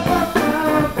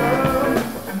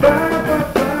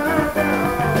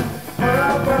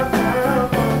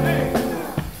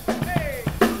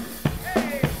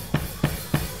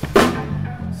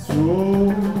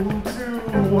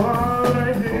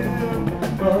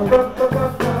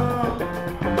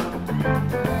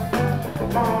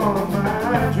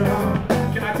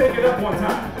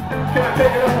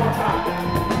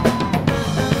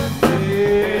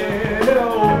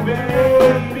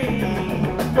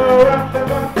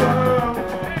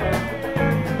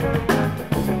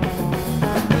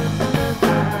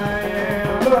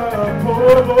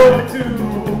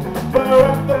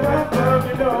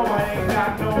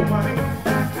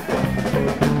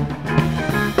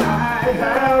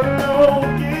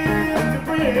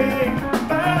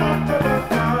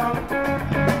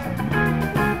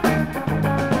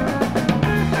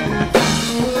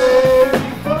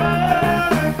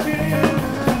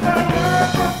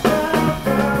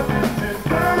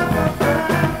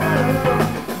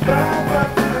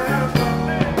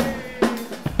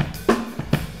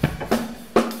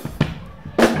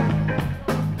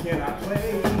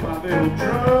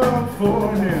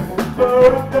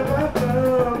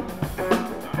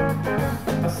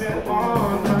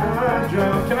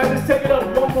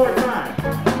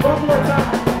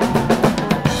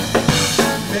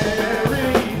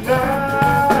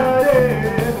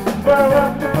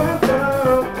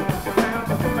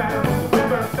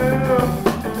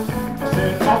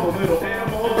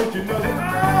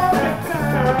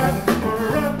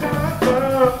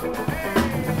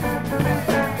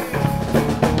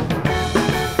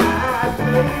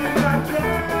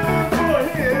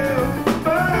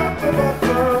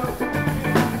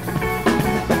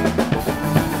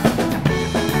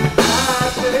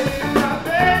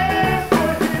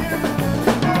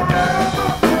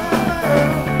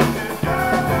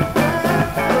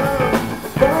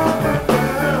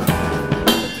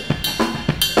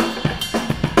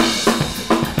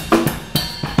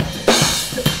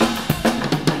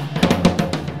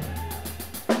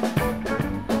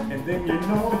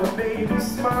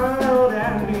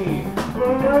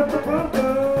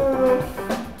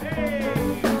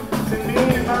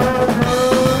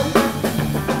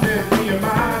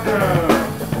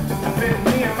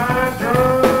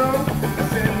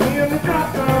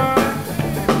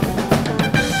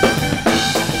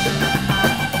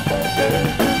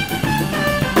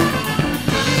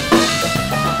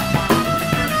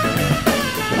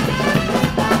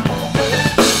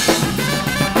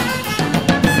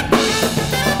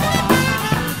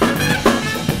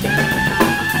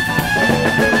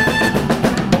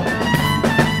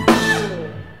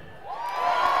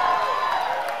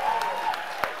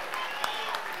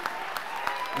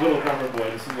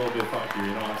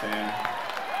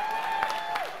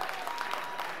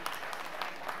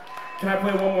 Can I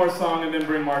play one more song and then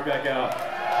bring Marc back out?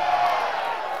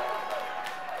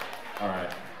 All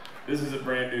right. This is a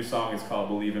brand new song. It's called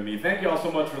Believe in Me. Thank you all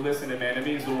so much for listening, man. It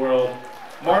means the world.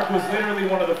 Marc was literally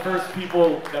one of the first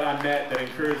people that I met that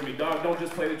encouraged me, dog, don't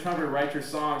just play the trumpet, write your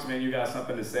songs, man. You got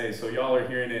something to say. So y'all are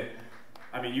hearing it.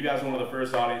 I mean, you guys are one of the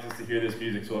first audiences to hear this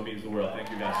music, so it means the world. Thank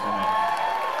you guys so much.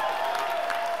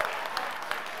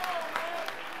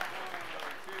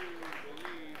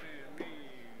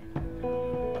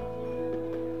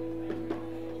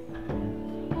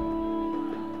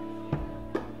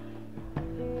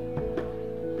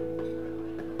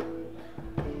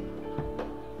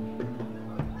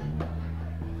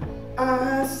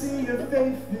 I see your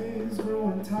faith is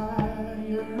growing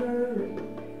tired.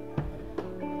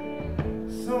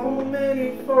 So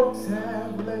many folks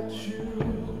have let you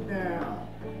down,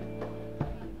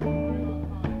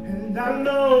 and I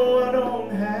know I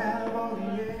don't have all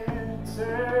the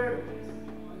answers,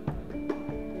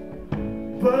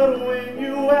 but when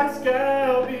you ask,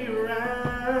 I'll be around.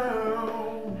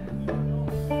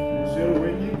 So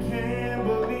when you can't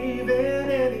believe in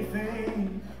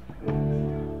anything,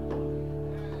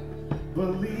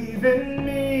 believe in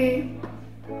me.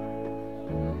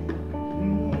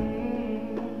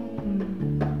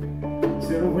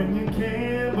 So when you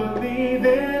can't believe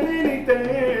in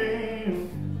anything,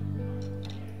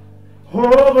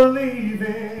 oh, believe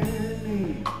in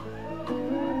me.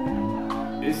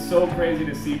 It's so crazy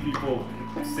to see people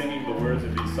singing the words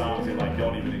of these songs that like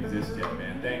don't even exist yet,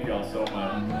 man. Thank y'all so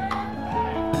much.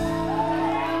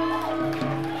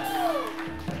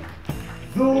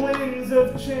 The winds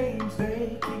of change,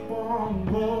 they keep on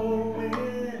blowing.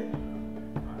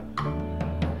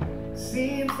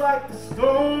 Seems like the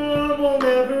storm will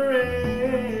never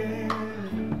end,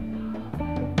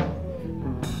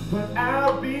 but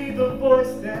I'll be the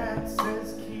voice that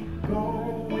says keep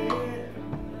going.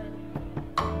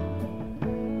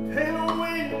 And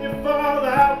when you fall,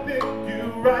 I'll pick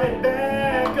you right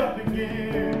back up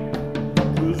again.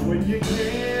 'Cause when you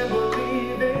can't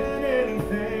believe in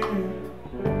anything,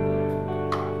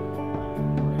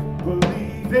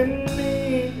 believe in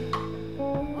me.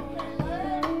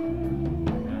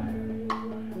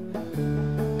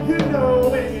 You know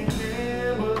when you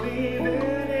can't believe in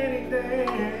anything.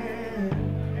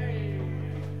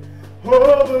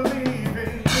 Oh, believe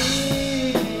in me,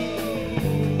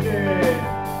 yeah.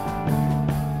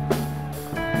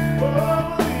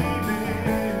 Oh, believe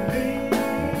in me.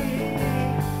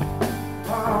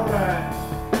 All right.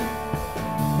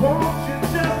 Won't you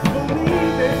just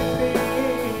believe in me,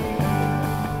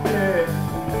 yeah.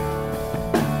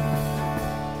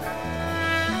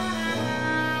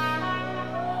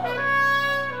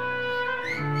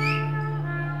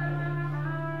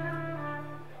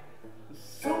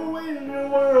 So when the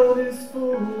world is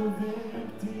full of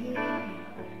empty,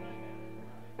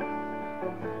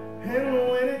 and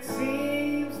when it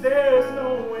seems there's no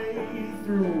way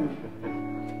through,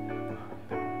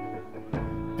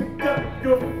 pick up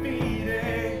your feet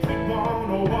and keep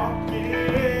on walking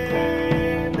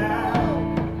now.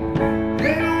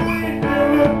 And when you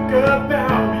look up,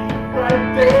 I'll be right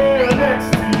there next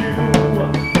to you.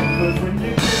 'Cause when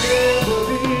you can't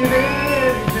believe in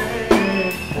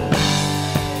anything,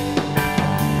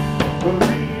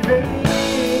 believe in me.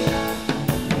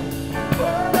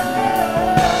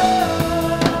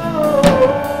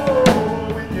 Oh,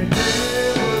 when you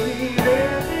can't believe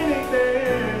in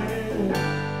anything,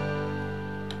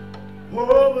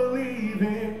 oh, believe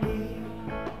in me.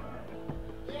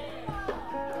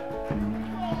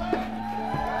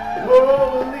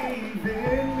 Oh, believe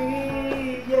in me.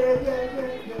 Yeah, yeah,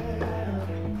 yeah, yeah.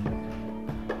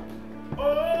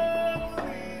 Oh,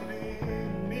 believe in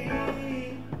me.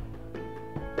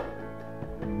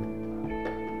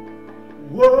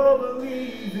 Oh,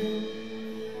 believe in me.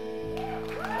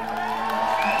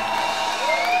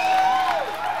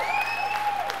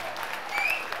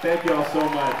 Thank you all so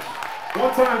much.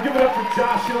 One time, give it up for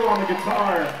Josh Hill on the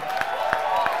guitar.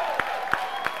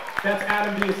 That's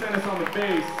Adam Diacenis on the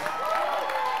bass.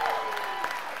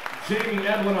 Jamie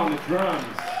Edwin on the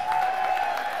drums.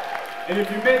 And if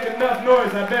you make enough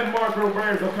noise, I bet Marc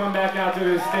Roberge will come back out to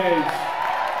this stage.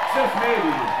 Just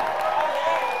maybe.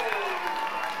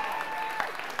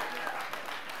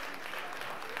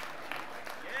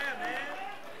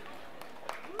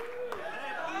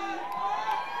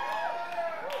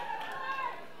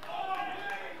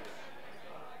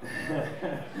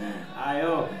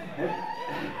 I-O.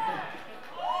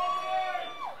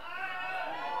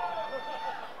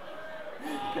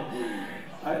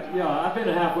 I've been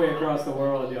halfway across the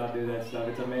world, y'all do that stuff.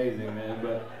 It's amazing, man.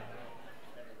 But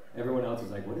everyone else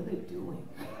is like, what are they doing?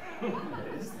 What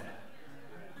is that?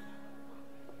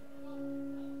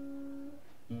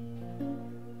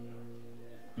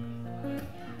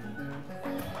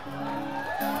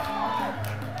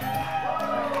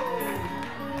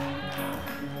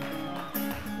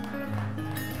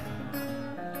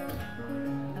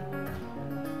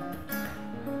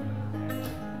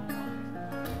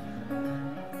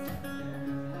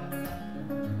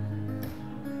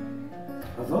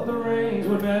 I thought the rains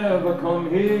would never come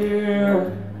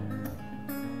here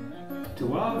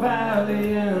to our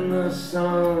valley in the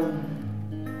sun.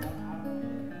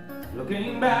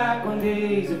 Looking back on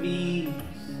days of ease,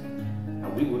 how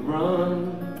we would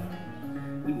run,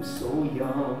 we were so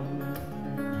young.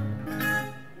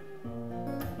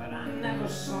 But I never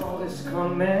saw this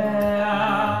coming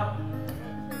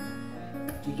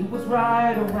till you was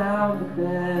right around the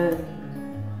bend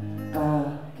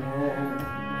again.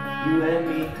 You and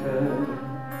me could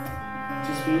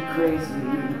just be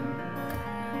crazy.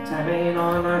 Time ain't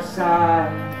on our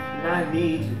side, and I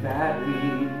need you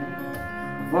badly.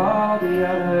 Of all the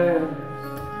others,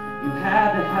 you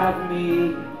had to have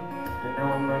me, and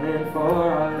now I'm running for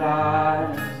our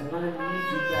lives, and I need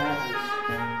you badly.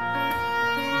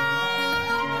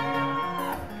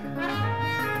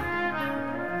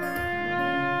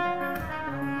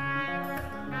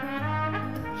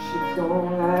 She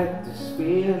don't like this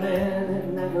feeling, it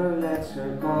never lets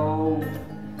her go.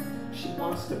 She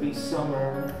wants to be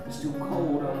summer, it's too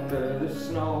cold under the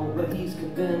snow. But he's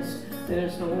convinced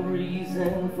there's no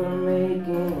reason for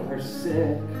making her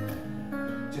sick.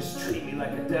 Just treat me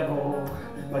like a devil,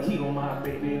 but heal my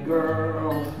baby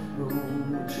girl, who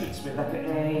treats me like an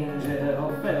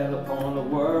angel, fell upon the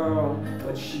world.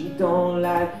 But she don't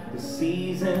like the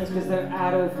seasons, 'cause they're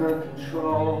out of her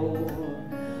control.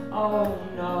 Oh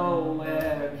no,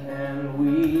 where can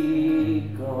we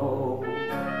go?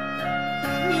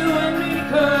 You and me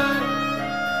could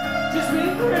just be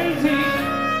crazy.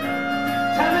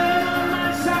 Time ain't on my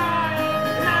side,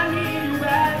 and I need you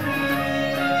badly.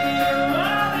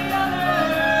 All the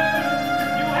others,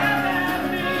 you have to have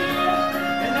me,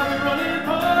 and now we're running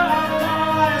for our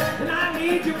lives, and I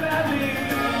need you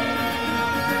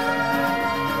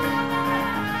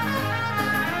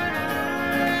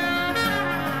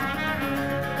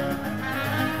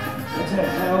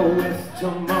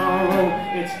tomorrow,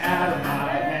 it's out of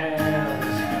my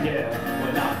hands. Yeah,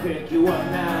 well I'll pick you up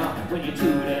now when you're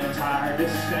too damn tired to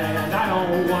stand. I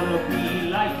don't wanna be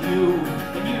like you,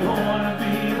 and you don't wanna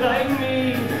be like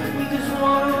me. We just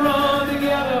wanna run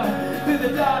together through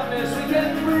the darkness we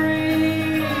can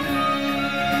breathe.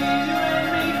 You and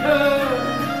me could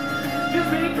just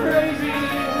be crazy.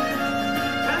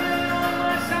 Turning on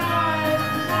my side,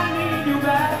 I need you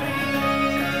badly.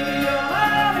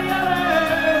 All the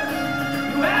others,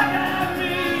 you have to have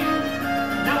me.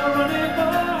 Now we're running for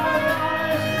our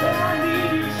lives, but I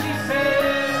need you, she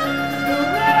said. The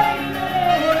rain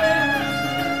is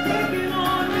picking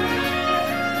on me.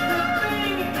 The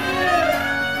thing is,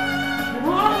 it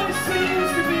always seems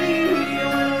to be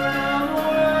going around the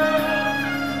world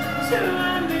till I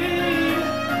need.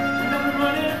 And I'm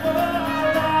running for our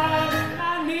lives,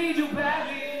 I need you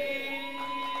badly.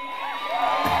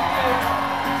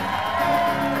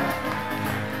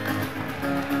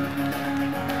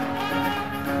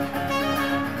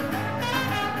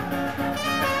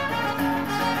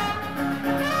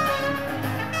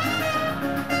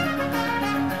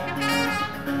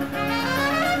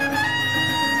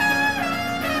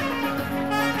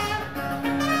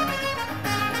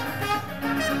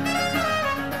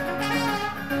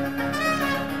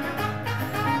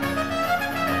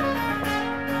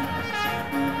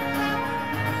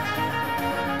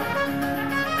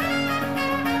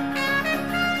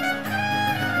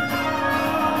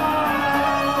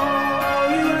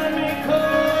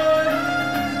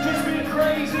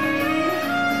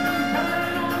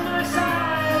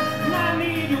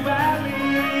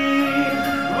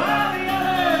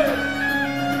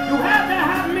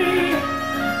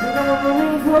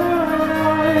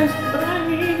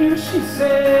 She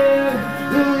said,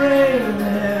 the rain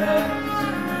is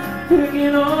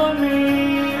picking on me.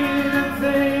 The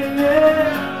thing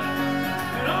is,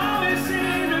 it always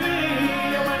seemed to me.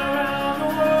 I went around the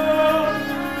world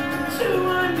till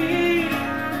I need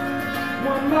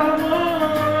one by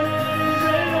one. It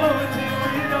ain't over till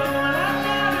we know. And I'm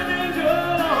not an angel,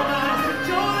 I'm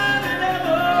stronger than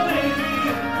ever, baby.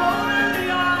 Older than the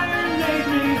iron made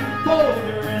me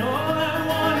bolder, and all I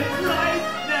want is right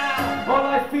now. All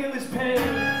I feel is pain.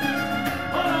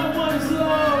 All I want is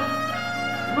love.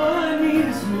 And all I need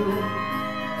is you.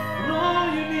 And all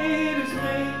you need is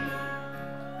me.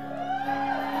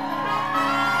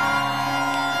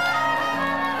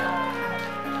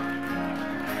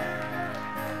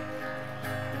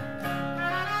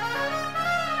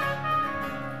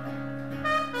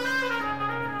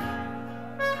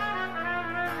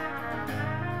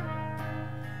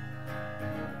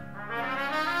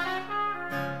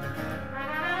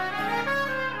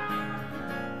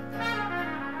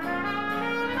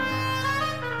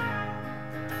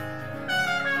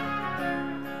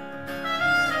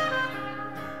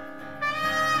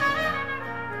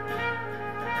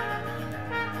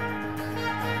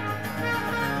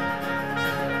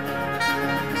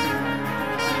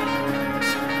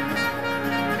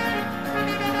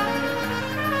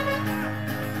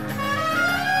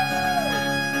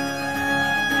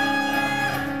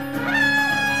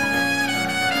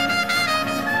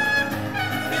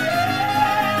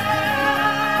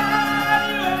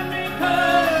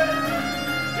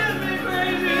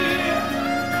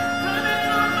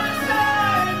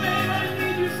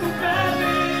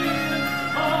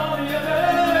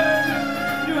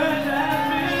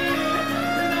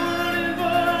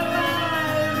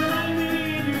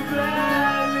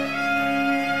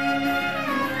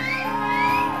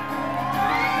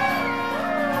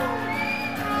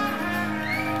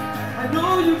 I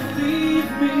know you believe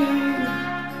me.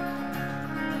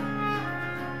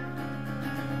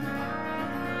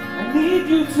 I need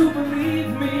you to believe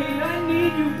me. I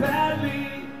need you badly.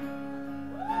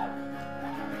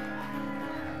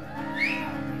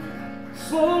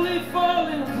 Slowly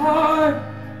falling apart.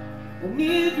 I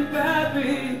need you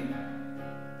badly.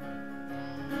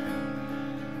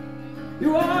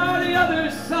 You are the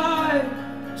other side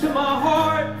to my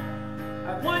heart.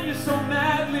 I want you so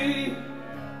madly.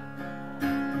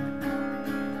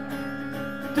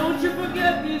 Don't you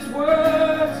forget these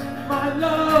words, my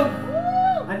love.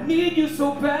 I need you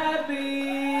so badly.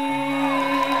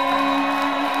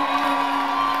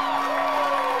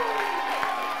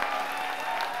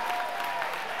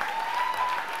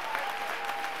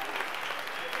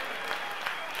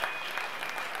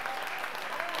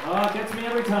 Oh, it gets me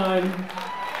every time.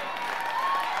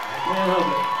 I can't help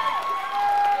it.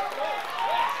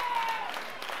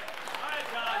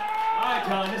 All right,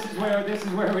 John. This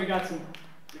is where we got some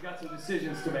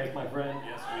decisions to make, my friend.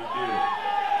 Yes, we do.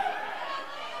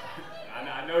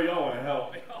 I know y'all want to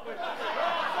help me.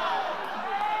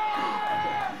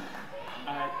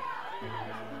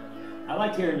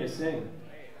 liked hearing you sing.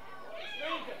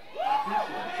 I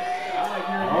like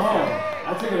hearing you Oh, sing.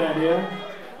 that's a good idea.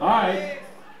 All right,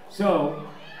 so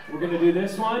we're going to do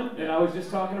this one that I was just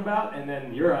talking about, and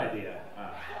then your idea.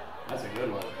 That's a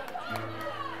good one.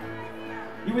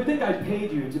 You would think I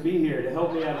paid you to be here to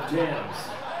help me out of jams.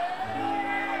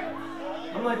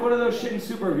 I'm like one of those shitty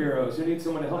superheroes who need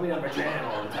someone to help me out of a jam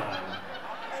all the time.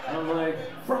 And I'm like,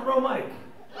 front row mic.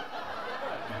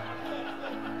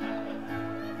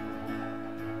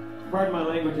 Pardon my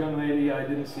language, young lady, I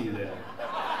didn't see you there.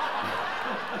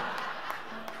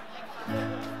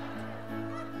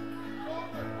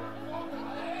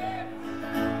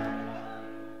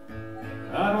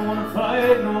 I don't want to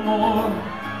fight no more,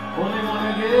 only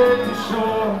want to get to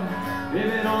shore.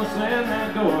 Baby, don't slam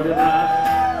that door tonight.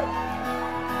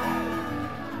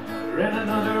 Ran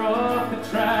another off the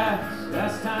tracks,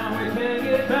 last time we can't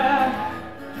get back.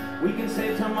 We can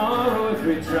save tomorrow if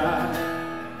we try.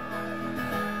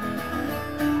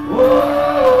 Oh,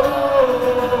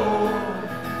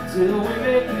 till we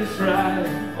make this right.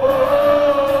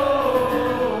 Oh,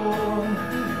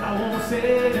 I won't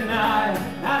say goodnight.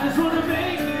 I just want to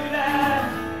make you laugh.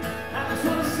 I just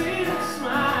want to see that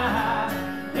smile.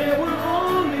 Yeah, we're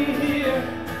only here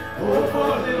for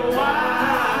a little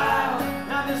while.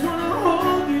 I just want to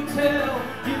hold you till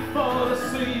you fall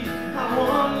asleep. I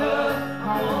want love,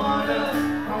 I want us,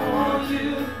 I want you,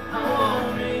 I want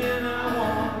me, and I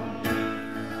want you.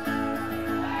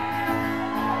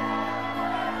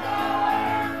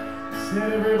 Said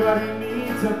everybody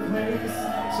needs a place,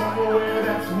 somewhere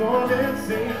that's warm and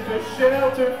safe, a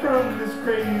shelter from this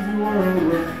crazy world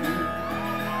we're in.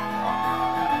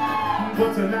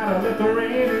 But tonight I let the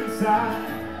rain inside.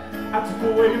 I took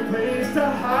away your place to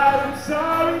hide. I'm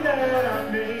sorry that I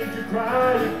made you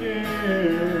cry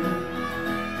again.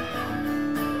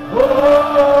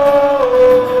 Oh,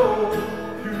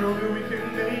 you know that we can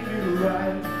make it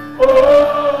right.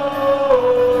 Oh,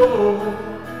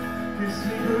 kiss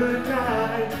me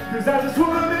goodnight, 'cause I just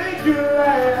wanna make you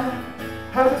laugh.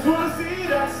 I just wanna see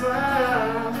that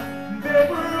smile. Babe,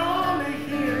 we're only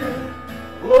here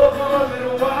for a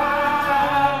little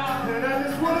while, and I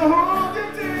just wanna hold you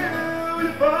till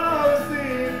you fall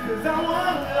asleep. 'Cause I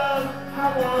want love, I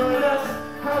want us,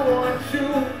 I want you,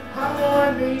 I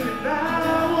want me, and I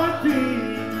want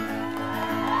peace.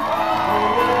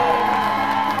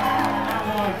 I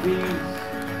want peace,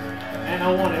 and I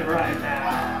want it right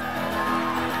now.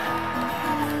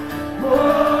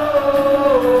 Oh,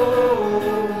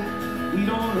 we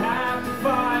don't have to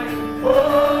fight. Oh,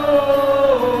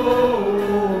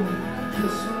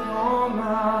 kiss me all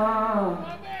night.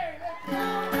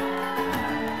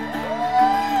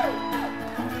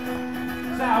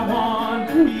 'Cause I want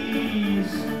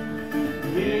peace.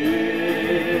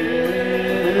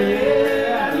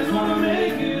 Yeah, I just wanna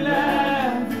make you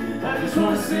laugh. I just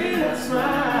wanna see that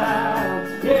smile.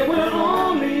 Yeah, we're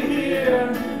only here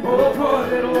for a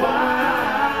little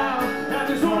while. I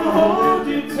just wanna hold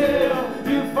you till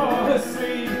you fall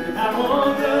asleep. I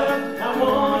want love, I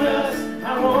want us, I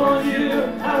want you,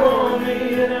 I want me,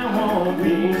 and I want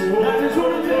peace. I just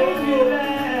wanna make you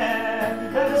laugh.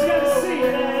 I just gotta see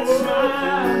that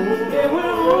smile. Yeah,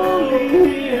 we're only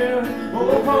here for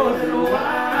a little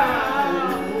while.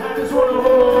 I just wanna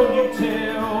hold you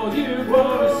till you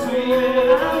fall asleep.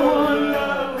 And I want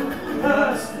love,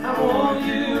 us, I want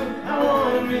you, I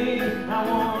want me, I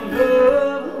want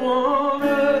love, I want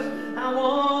us, I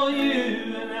want you,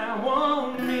 and I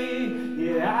want me,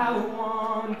 yeah, I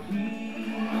want peace.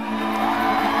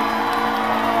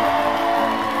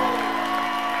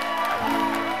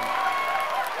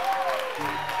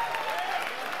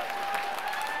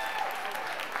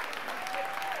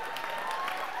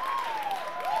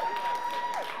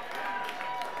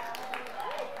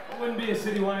 It wouldn't be a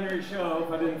City Winery show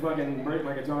if I didn't fucking break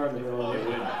my guitar in the middle of it.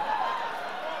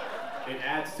 It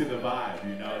adds to the vibe,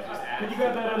 you know. It just adds. Could you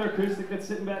grab that other acoustic that's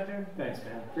sitting back there? Thanks,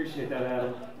 man. Appreciate that,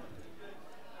 Adam.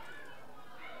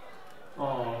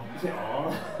 Aw, you say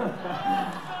aw?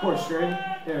 Poor string.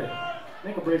 Here,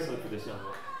 make a bracelet for this young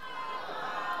one.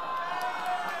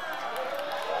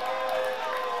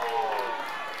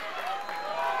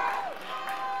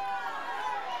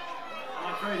 Oh,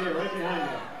 it's right here, right behind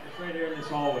you. It's right here in this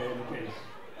hallway in the case.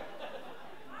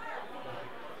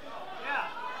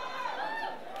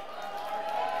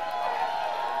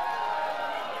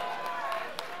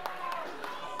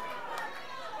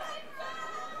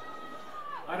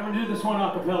 I don't do this one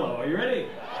a cappella. Are you ready?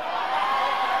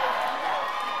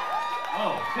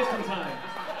 Oh, just in time.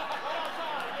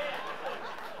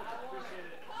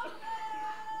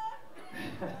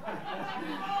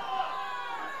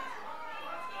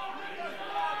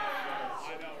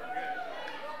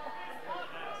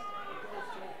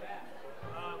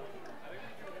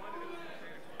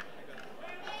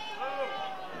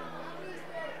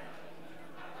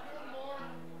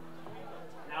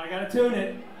 tune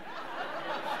it.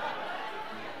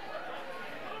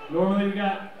 Normally we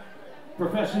got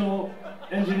professional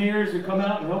engineers who come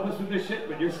out and help us with this shit,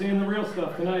 but you're seeing the real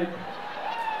stuff tonight.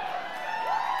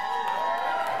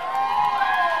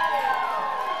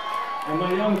 And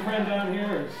my young friend down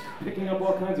here is picking up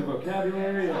all kinds of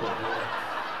vocabulary.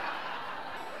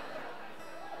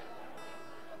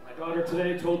 My daughter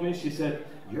today told me, she said,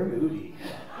 "You're moody."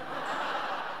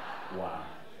 Wow.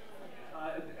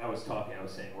 I was talking, I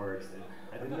was saying words that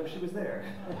I didn't know she was there.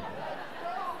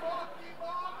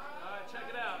 Check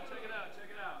it out, check it out, check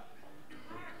it out.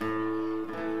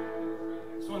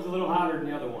 This one's a little hotter than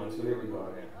the other one, so here we go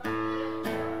again.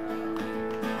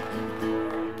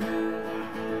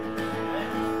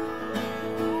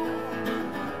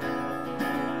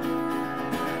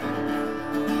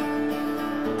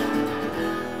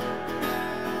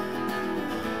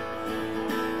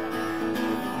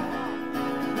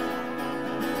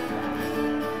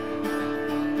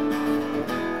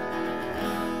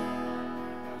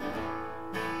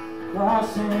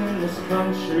 Crossing this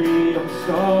country, I'm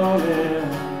stalling,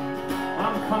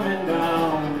 I'm coming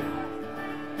down.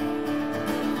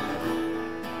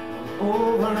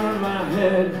 Over my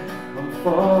head, I'm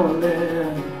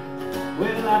falling,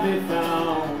 will I be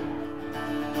found?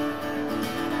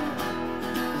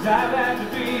 'Cause I've had to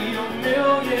be a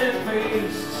million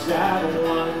faces at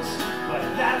once, but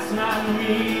that's not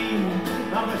me.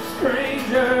 I'm a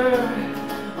stranger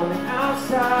on the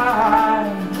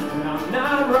outside, and I'm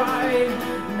not right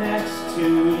next to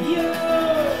you.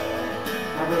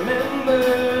 I remember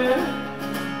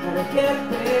how to get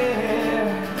there.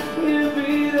 You'll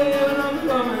be there when I'm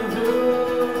coming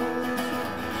through.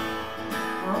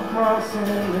 I'm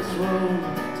crossing this room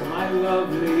to my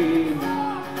lovely,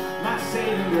 my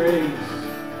saving grace.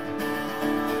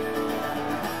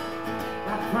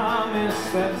 I promise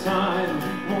that time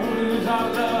won't lose our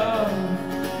love.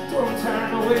 Don't turn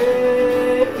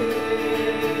away.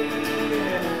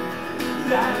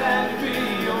 I've had to be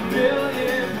a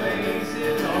million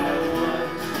places all at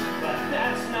once, but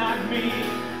that's not me.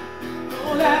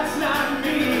 No, that's not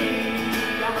me.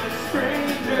 I'm a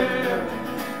stranger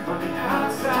on the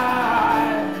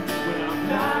outside when I'm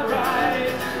not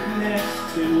right next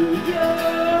to you.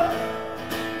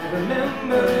 I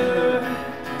remember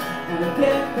how to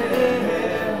get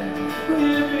there.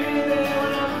 We'll be there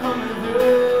when I'm coming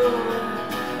through.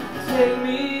 Take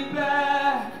me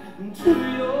back to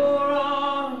your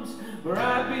arms where I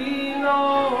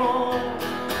belong.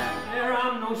 There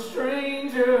I'm no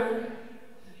stranger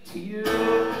to you.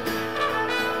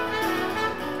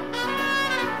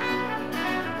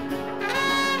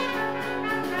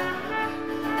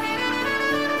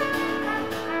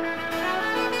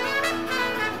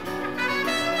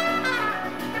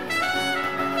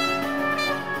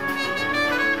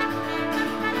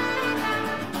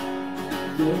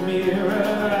 The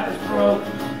mirror has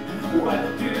broken. What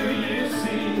do you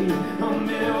see? A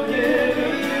million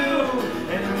of you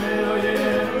and a million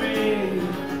of me.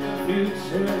 The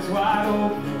future's wide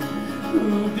open. Who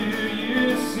do you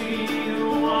see? The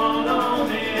one on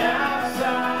the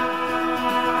outside.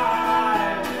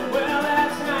 Well,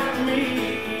 that's not me.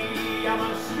 I'm a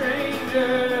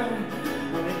stranger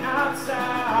on the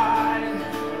outside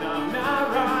when I'm not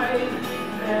right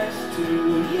next to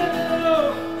you.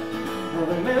 I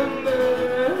remember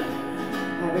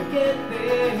how to get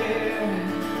there.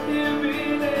 You'll be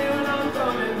there when I'm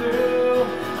coming through.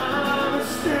 I'm a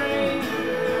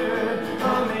stranger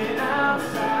on the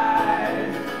outside.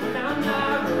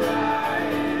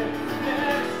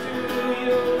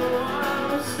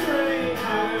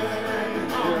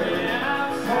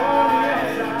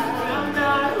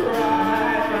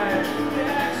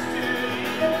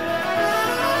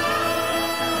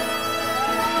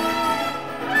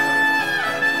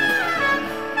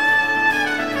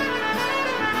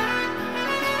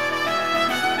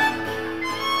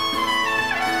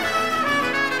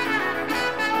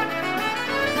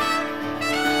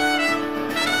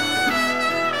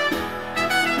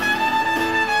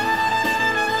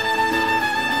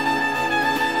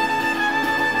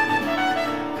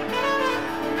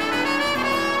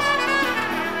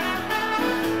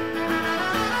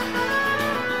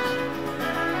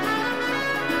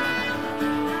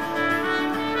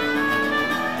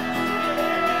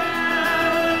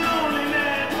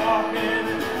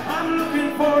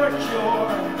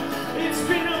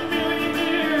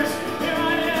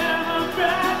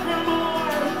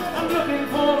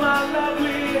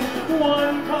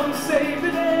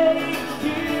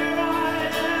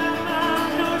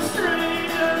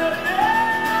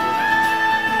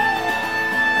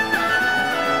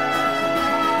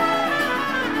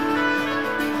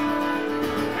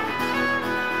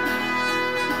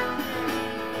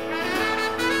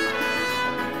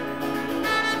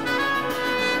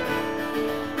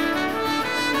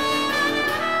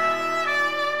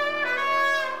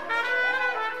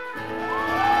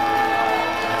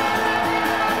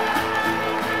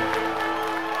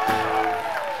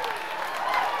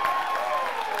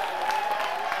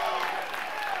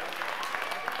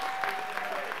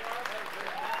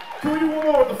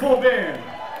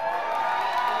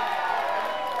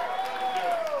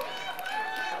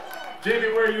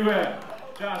 Jamie, where are you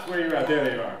at? Josh, where you at? There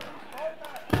they are.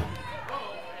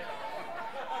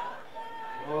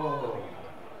 Whoa.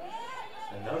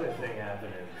 Another thing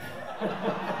happening.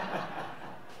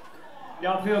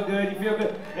 Y'all feel good? You feel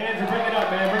good? Andrew, bring it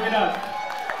up, man. Bring it up.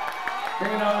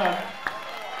 Bring it on up.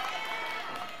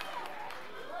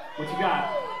 What you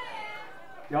got?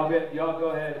 Y'all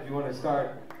go ahead if you want to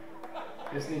start.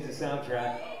 This needs a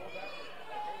soundtrack.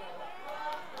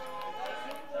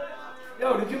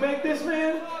 Yo, did you make this,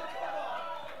 man?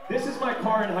 This is my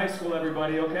car in high school,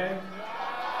 everybody, okay?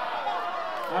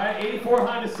 All right, 84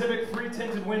 Honda Civic, 3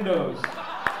 tinted windows.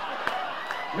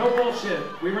 No bullshit.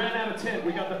 We ran out of tint.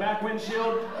 We got the back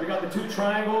windshield, we got the 2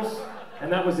 triangles,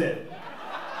 and that was it.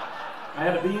 I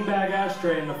had a beanbag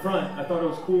ashtray in the front. I thought it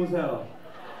was cool as hell.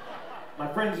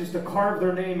 My friends used to carve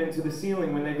their name into the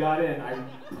ceiling when they got in. I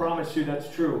promise you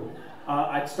that's true.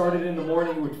 I'd started in the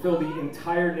morning, would fill the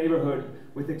entire neighborhood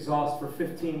with exhaust for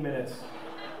 15 minutes.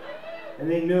 And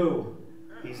they knew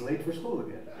he's late for school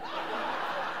again.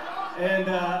 And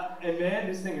man,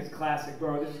 this thing is classic,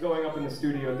 bro. This is going up in the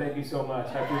studio. Thank you so much.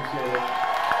 I appreciate it.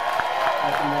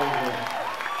 That's amazing.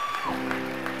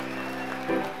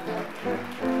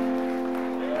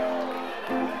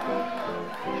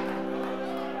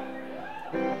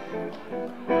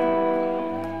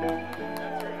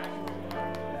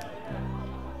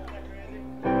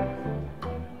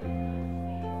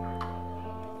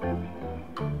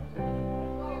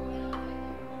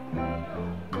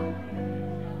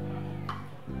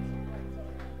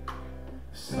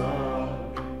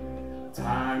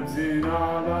 Sometimes in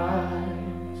our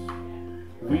lives,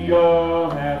 we all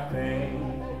have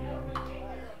pain,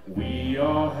 we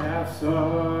all have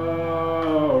sorrows,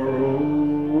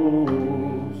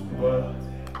 but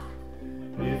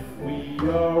if we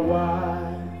are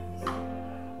wise,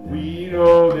 we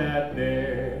know that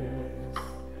there's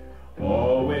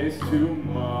always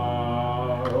tomorrow.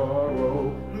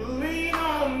 Lean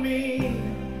on me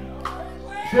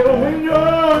till when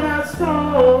you're not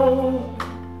strong,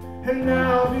 and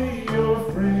I'll be your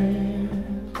friend.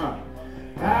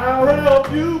 I'll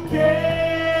help you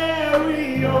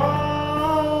carry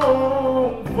on,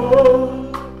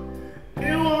 for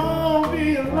it won't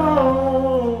be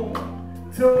long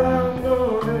till I'm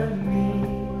gonna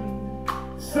need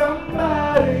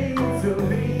somebody to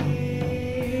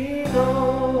lean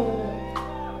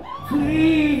on.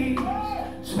 Please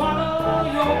swallow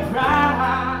your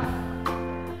pride.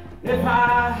 If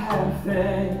I have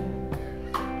faith,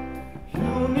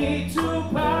 you need to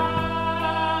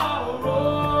borrow,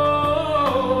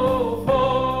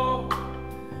 for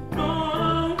no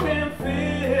one can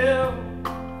fill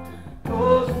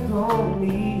those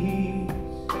needs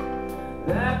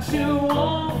that you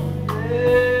won't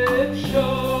let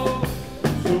show.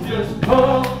 So just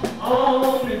call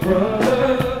on me,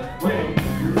 brother, when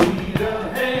you need a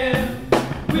hand.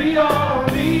 We all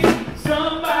need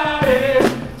somebody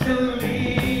to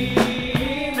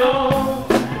lean on.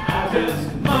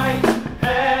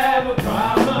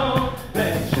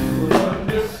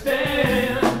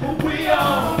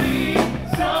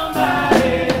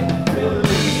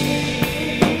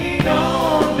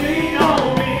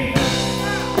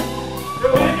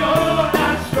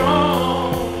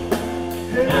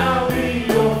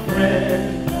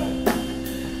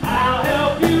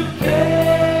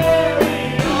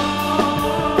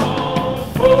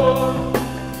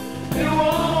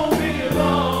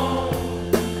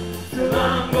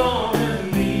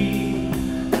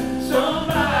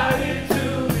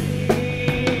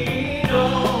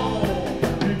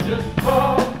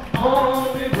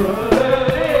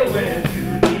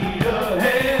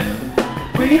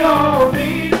 We all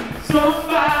need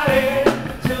somebody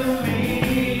to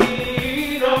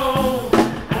lean on.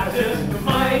 I just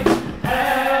might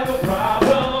have a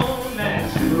problem that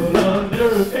you'll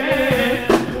understand.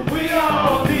 We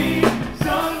all need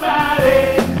somebody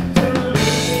to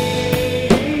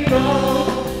lean on.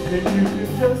 And you can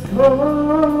just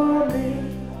call me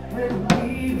when we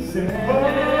say,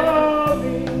 call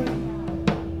me,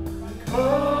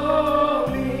 call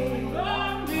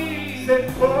me, say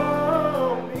call.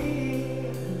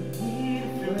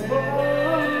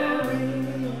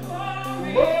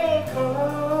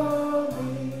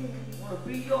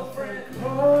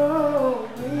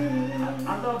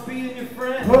 Being your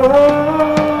friend. Call me, you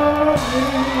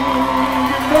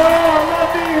know I love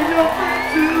being your friend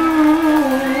too.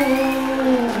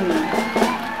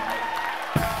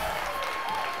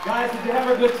 Guys, did you have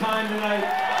a good time tonight?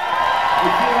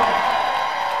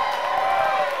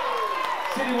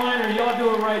 City Winery, y'all do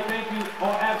it right. Thank you,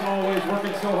 as always,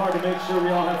 working so hard to make sure we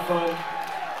all have fun.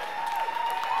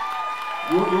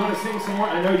 You want to sing some more?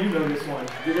 I know you know this one.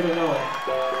 You're going to know it.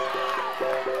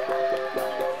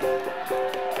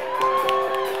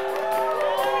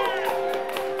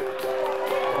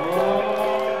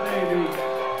 Oh, baby.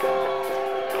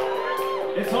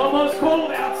 It's almost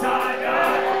cold outside.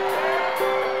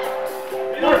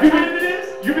 You know what time it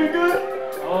is? You been good?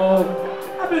 Oh,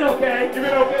 I've been okay. You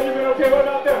been okay? You been okay? What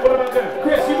about them? What about them?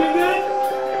 Chris, you been good?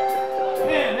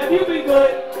 Man, have you been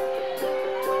good?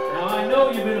 Now I know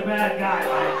you've been a bad guy,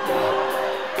 right?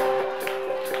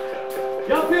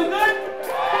 Y'all feel good?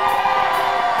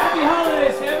 Happy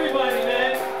holidays to everybody,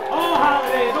 man. All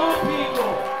holidays, all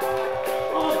people,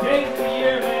 all days of the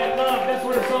year, man. Love, that's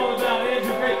what it's all about.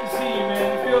 Andrew, great to see you, man.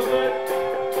 You feel good?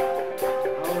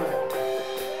 All right.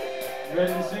 You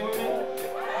ready to sing with me?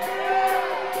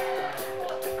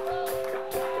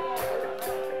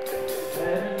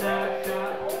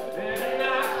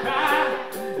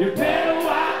 You better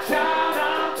watch out,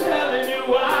 I'm telling you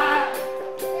why.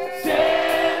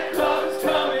 Santa Claus is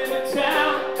coming to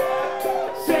town.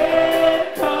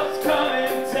 Santa Claus is coming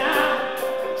to town.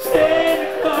 Santa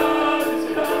Claus is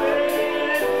coming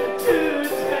to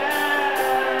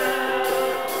town.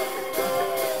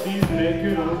 He's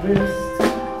making a list,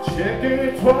 checking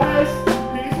it twice.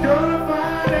 He's gonna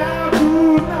find out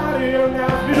who's naughty or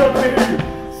not. You know, baby,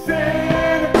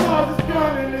 Santa Claus is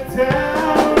coming to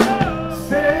town.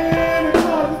 Santa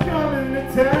Claus is coming to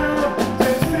town.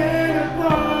 And Santa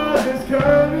Claus is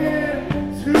coming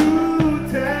to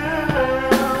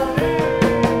town.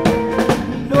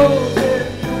 He knows if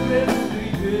you've been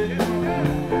sleeping.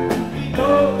 He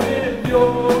knows if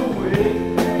you're awake.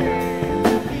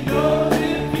 He knows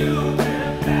if you've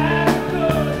been bad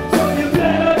good. So you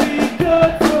better be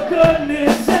good for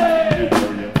goodness sake. So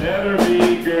you better be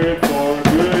good for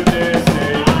goodness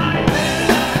sake.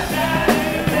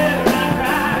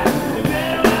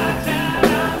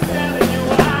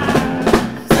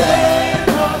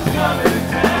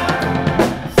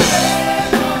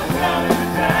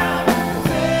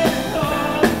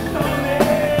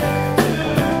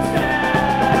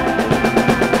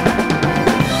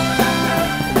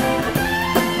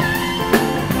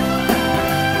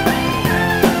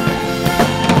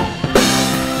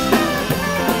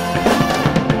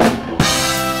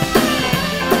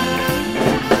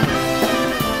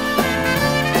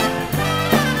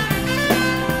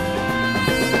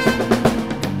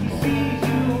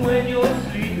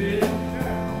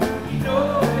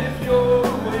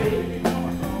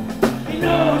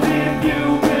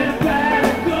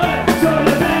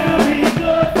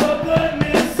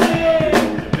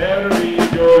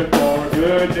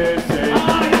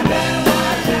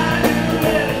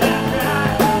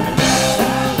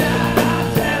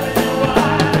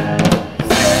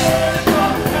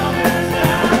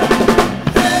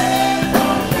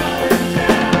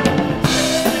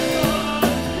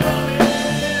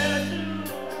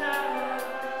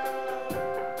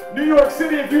 New York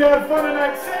City, if you had fun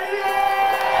tonight, say yeah!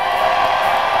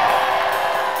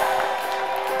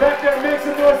 Back there, make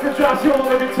some noise for Joshua on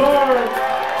the guitar.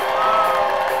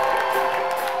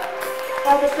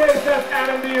 On the bass, that's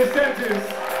Adam DeSantis.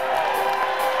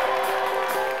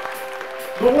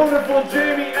 The wonderful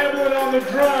Jamie Evelyn on the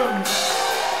drums.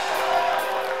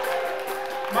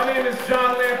 My name is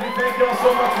Jon Lampley. Thank y'all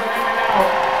so much for hanging out.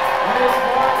 My name's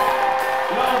Marc.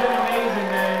 Y'all been amazing,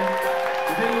 man.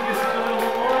 You think we can sing a little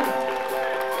bit more?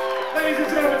 Ladies and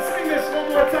gentlemen, sing this one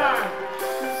more time.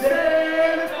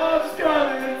 Santa Claus is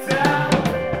coming to town.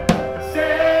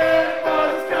 Santa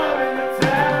Claus is coming to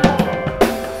town.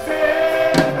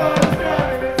 Santa Claus is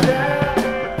coming to town.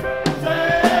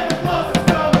 Santa Claus is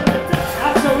coming to town.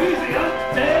 Not so easy, huh?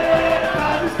 Santa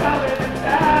Claus is coming to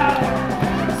town.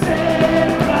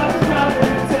 Santa Claus is coming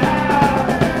to town.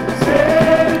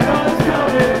 Santa Claus is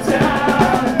coming to town.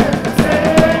 Santa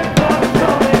Claus is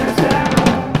coming to town.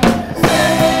 Santa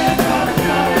Claus is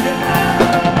coming to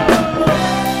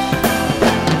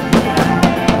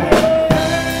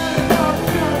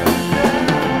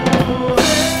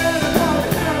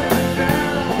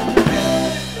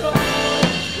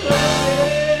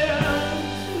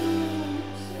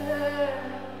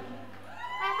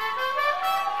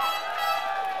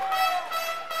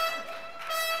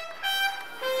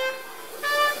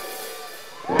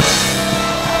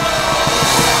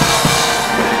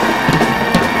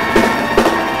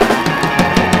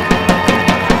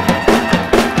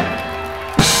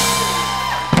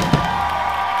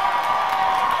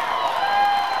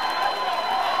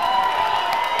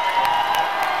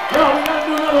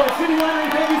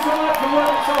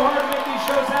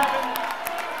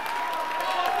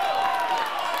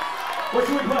What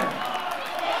should we play?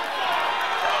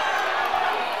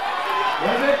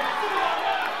 What is it?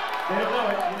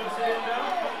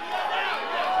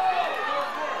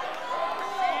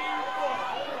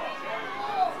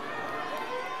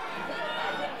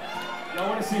 Y'all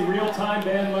want to see real-time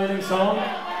band learning song?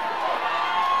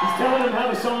 He's telling them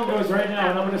how the song goes right now,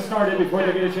 and I'm going to start it before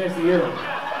they get a chance to hear it.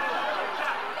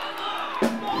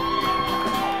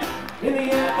 In the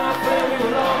end, my friend, we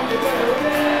were long together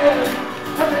again.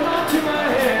 Holding on to my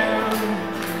hand.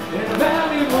 In the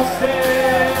valley we'll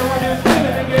stand. We're just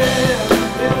living again.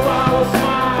 In a while we'll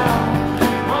smile.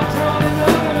 March on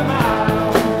another mile.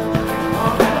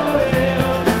 On Halloween.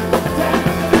 Down to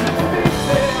the big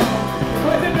sail.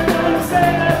 We're never gonna say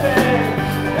nothing.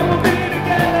 And we'll be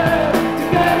together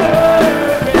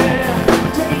again.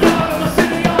 Taking y'all to the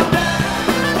city all night.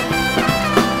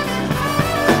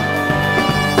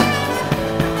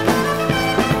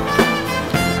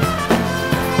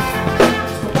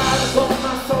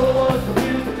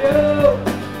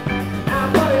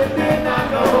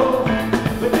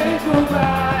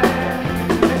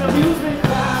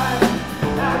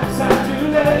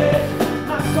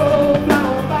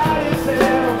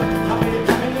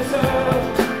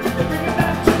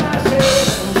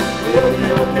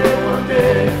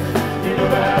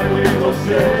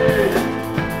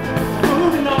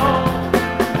 Moving on,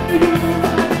 you can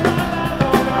ride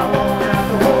along, I won't have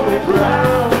to hold it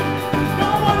ground. No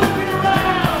more looking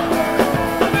around,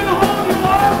 I'm gonna hold you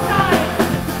all tight,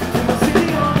 in my city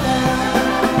on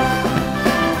down,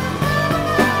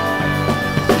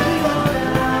 city on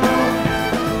down,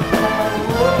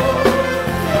 oh,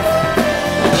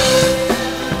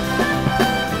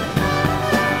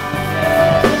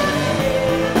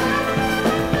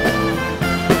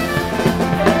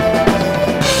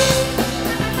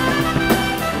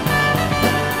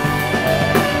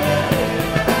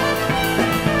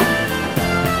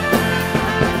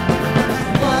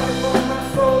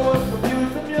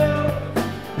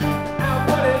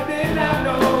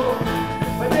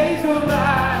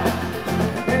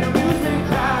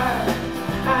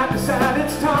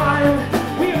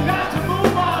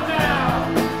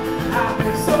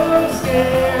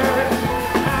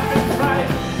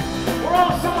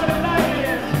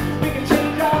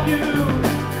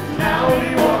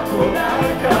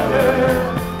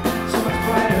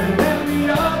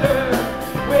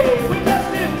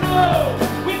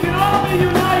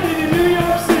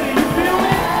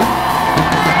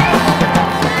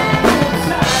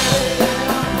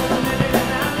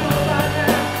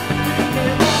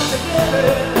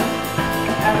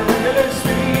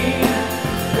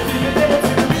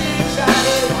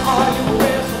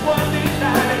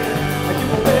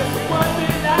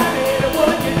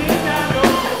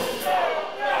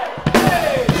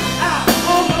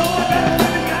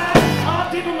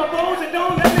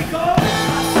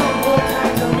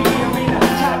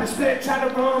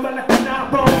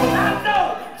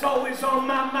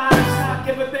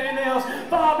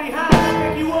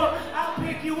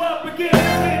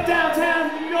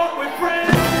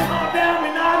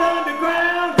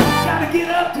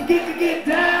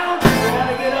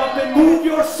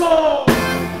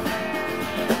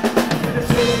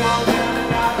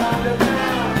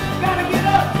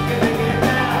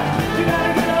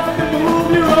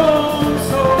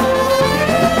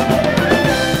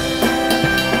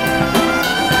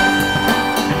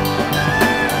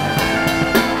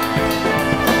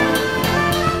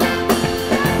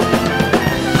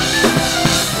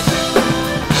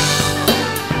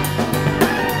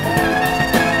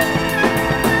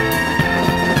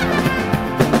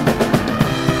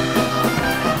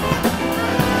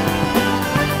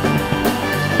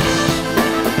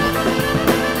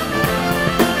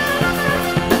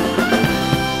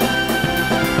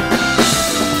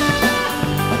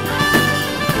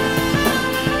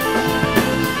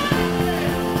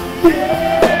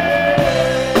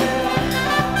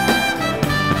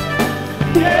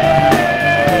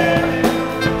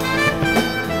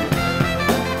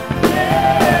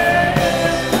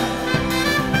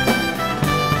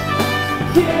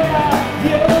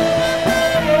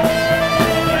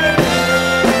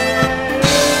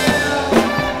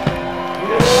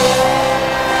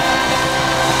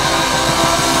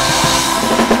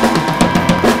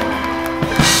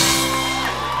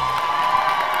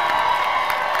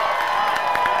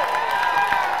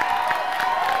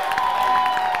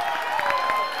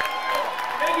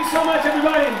 so much,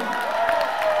 everybody.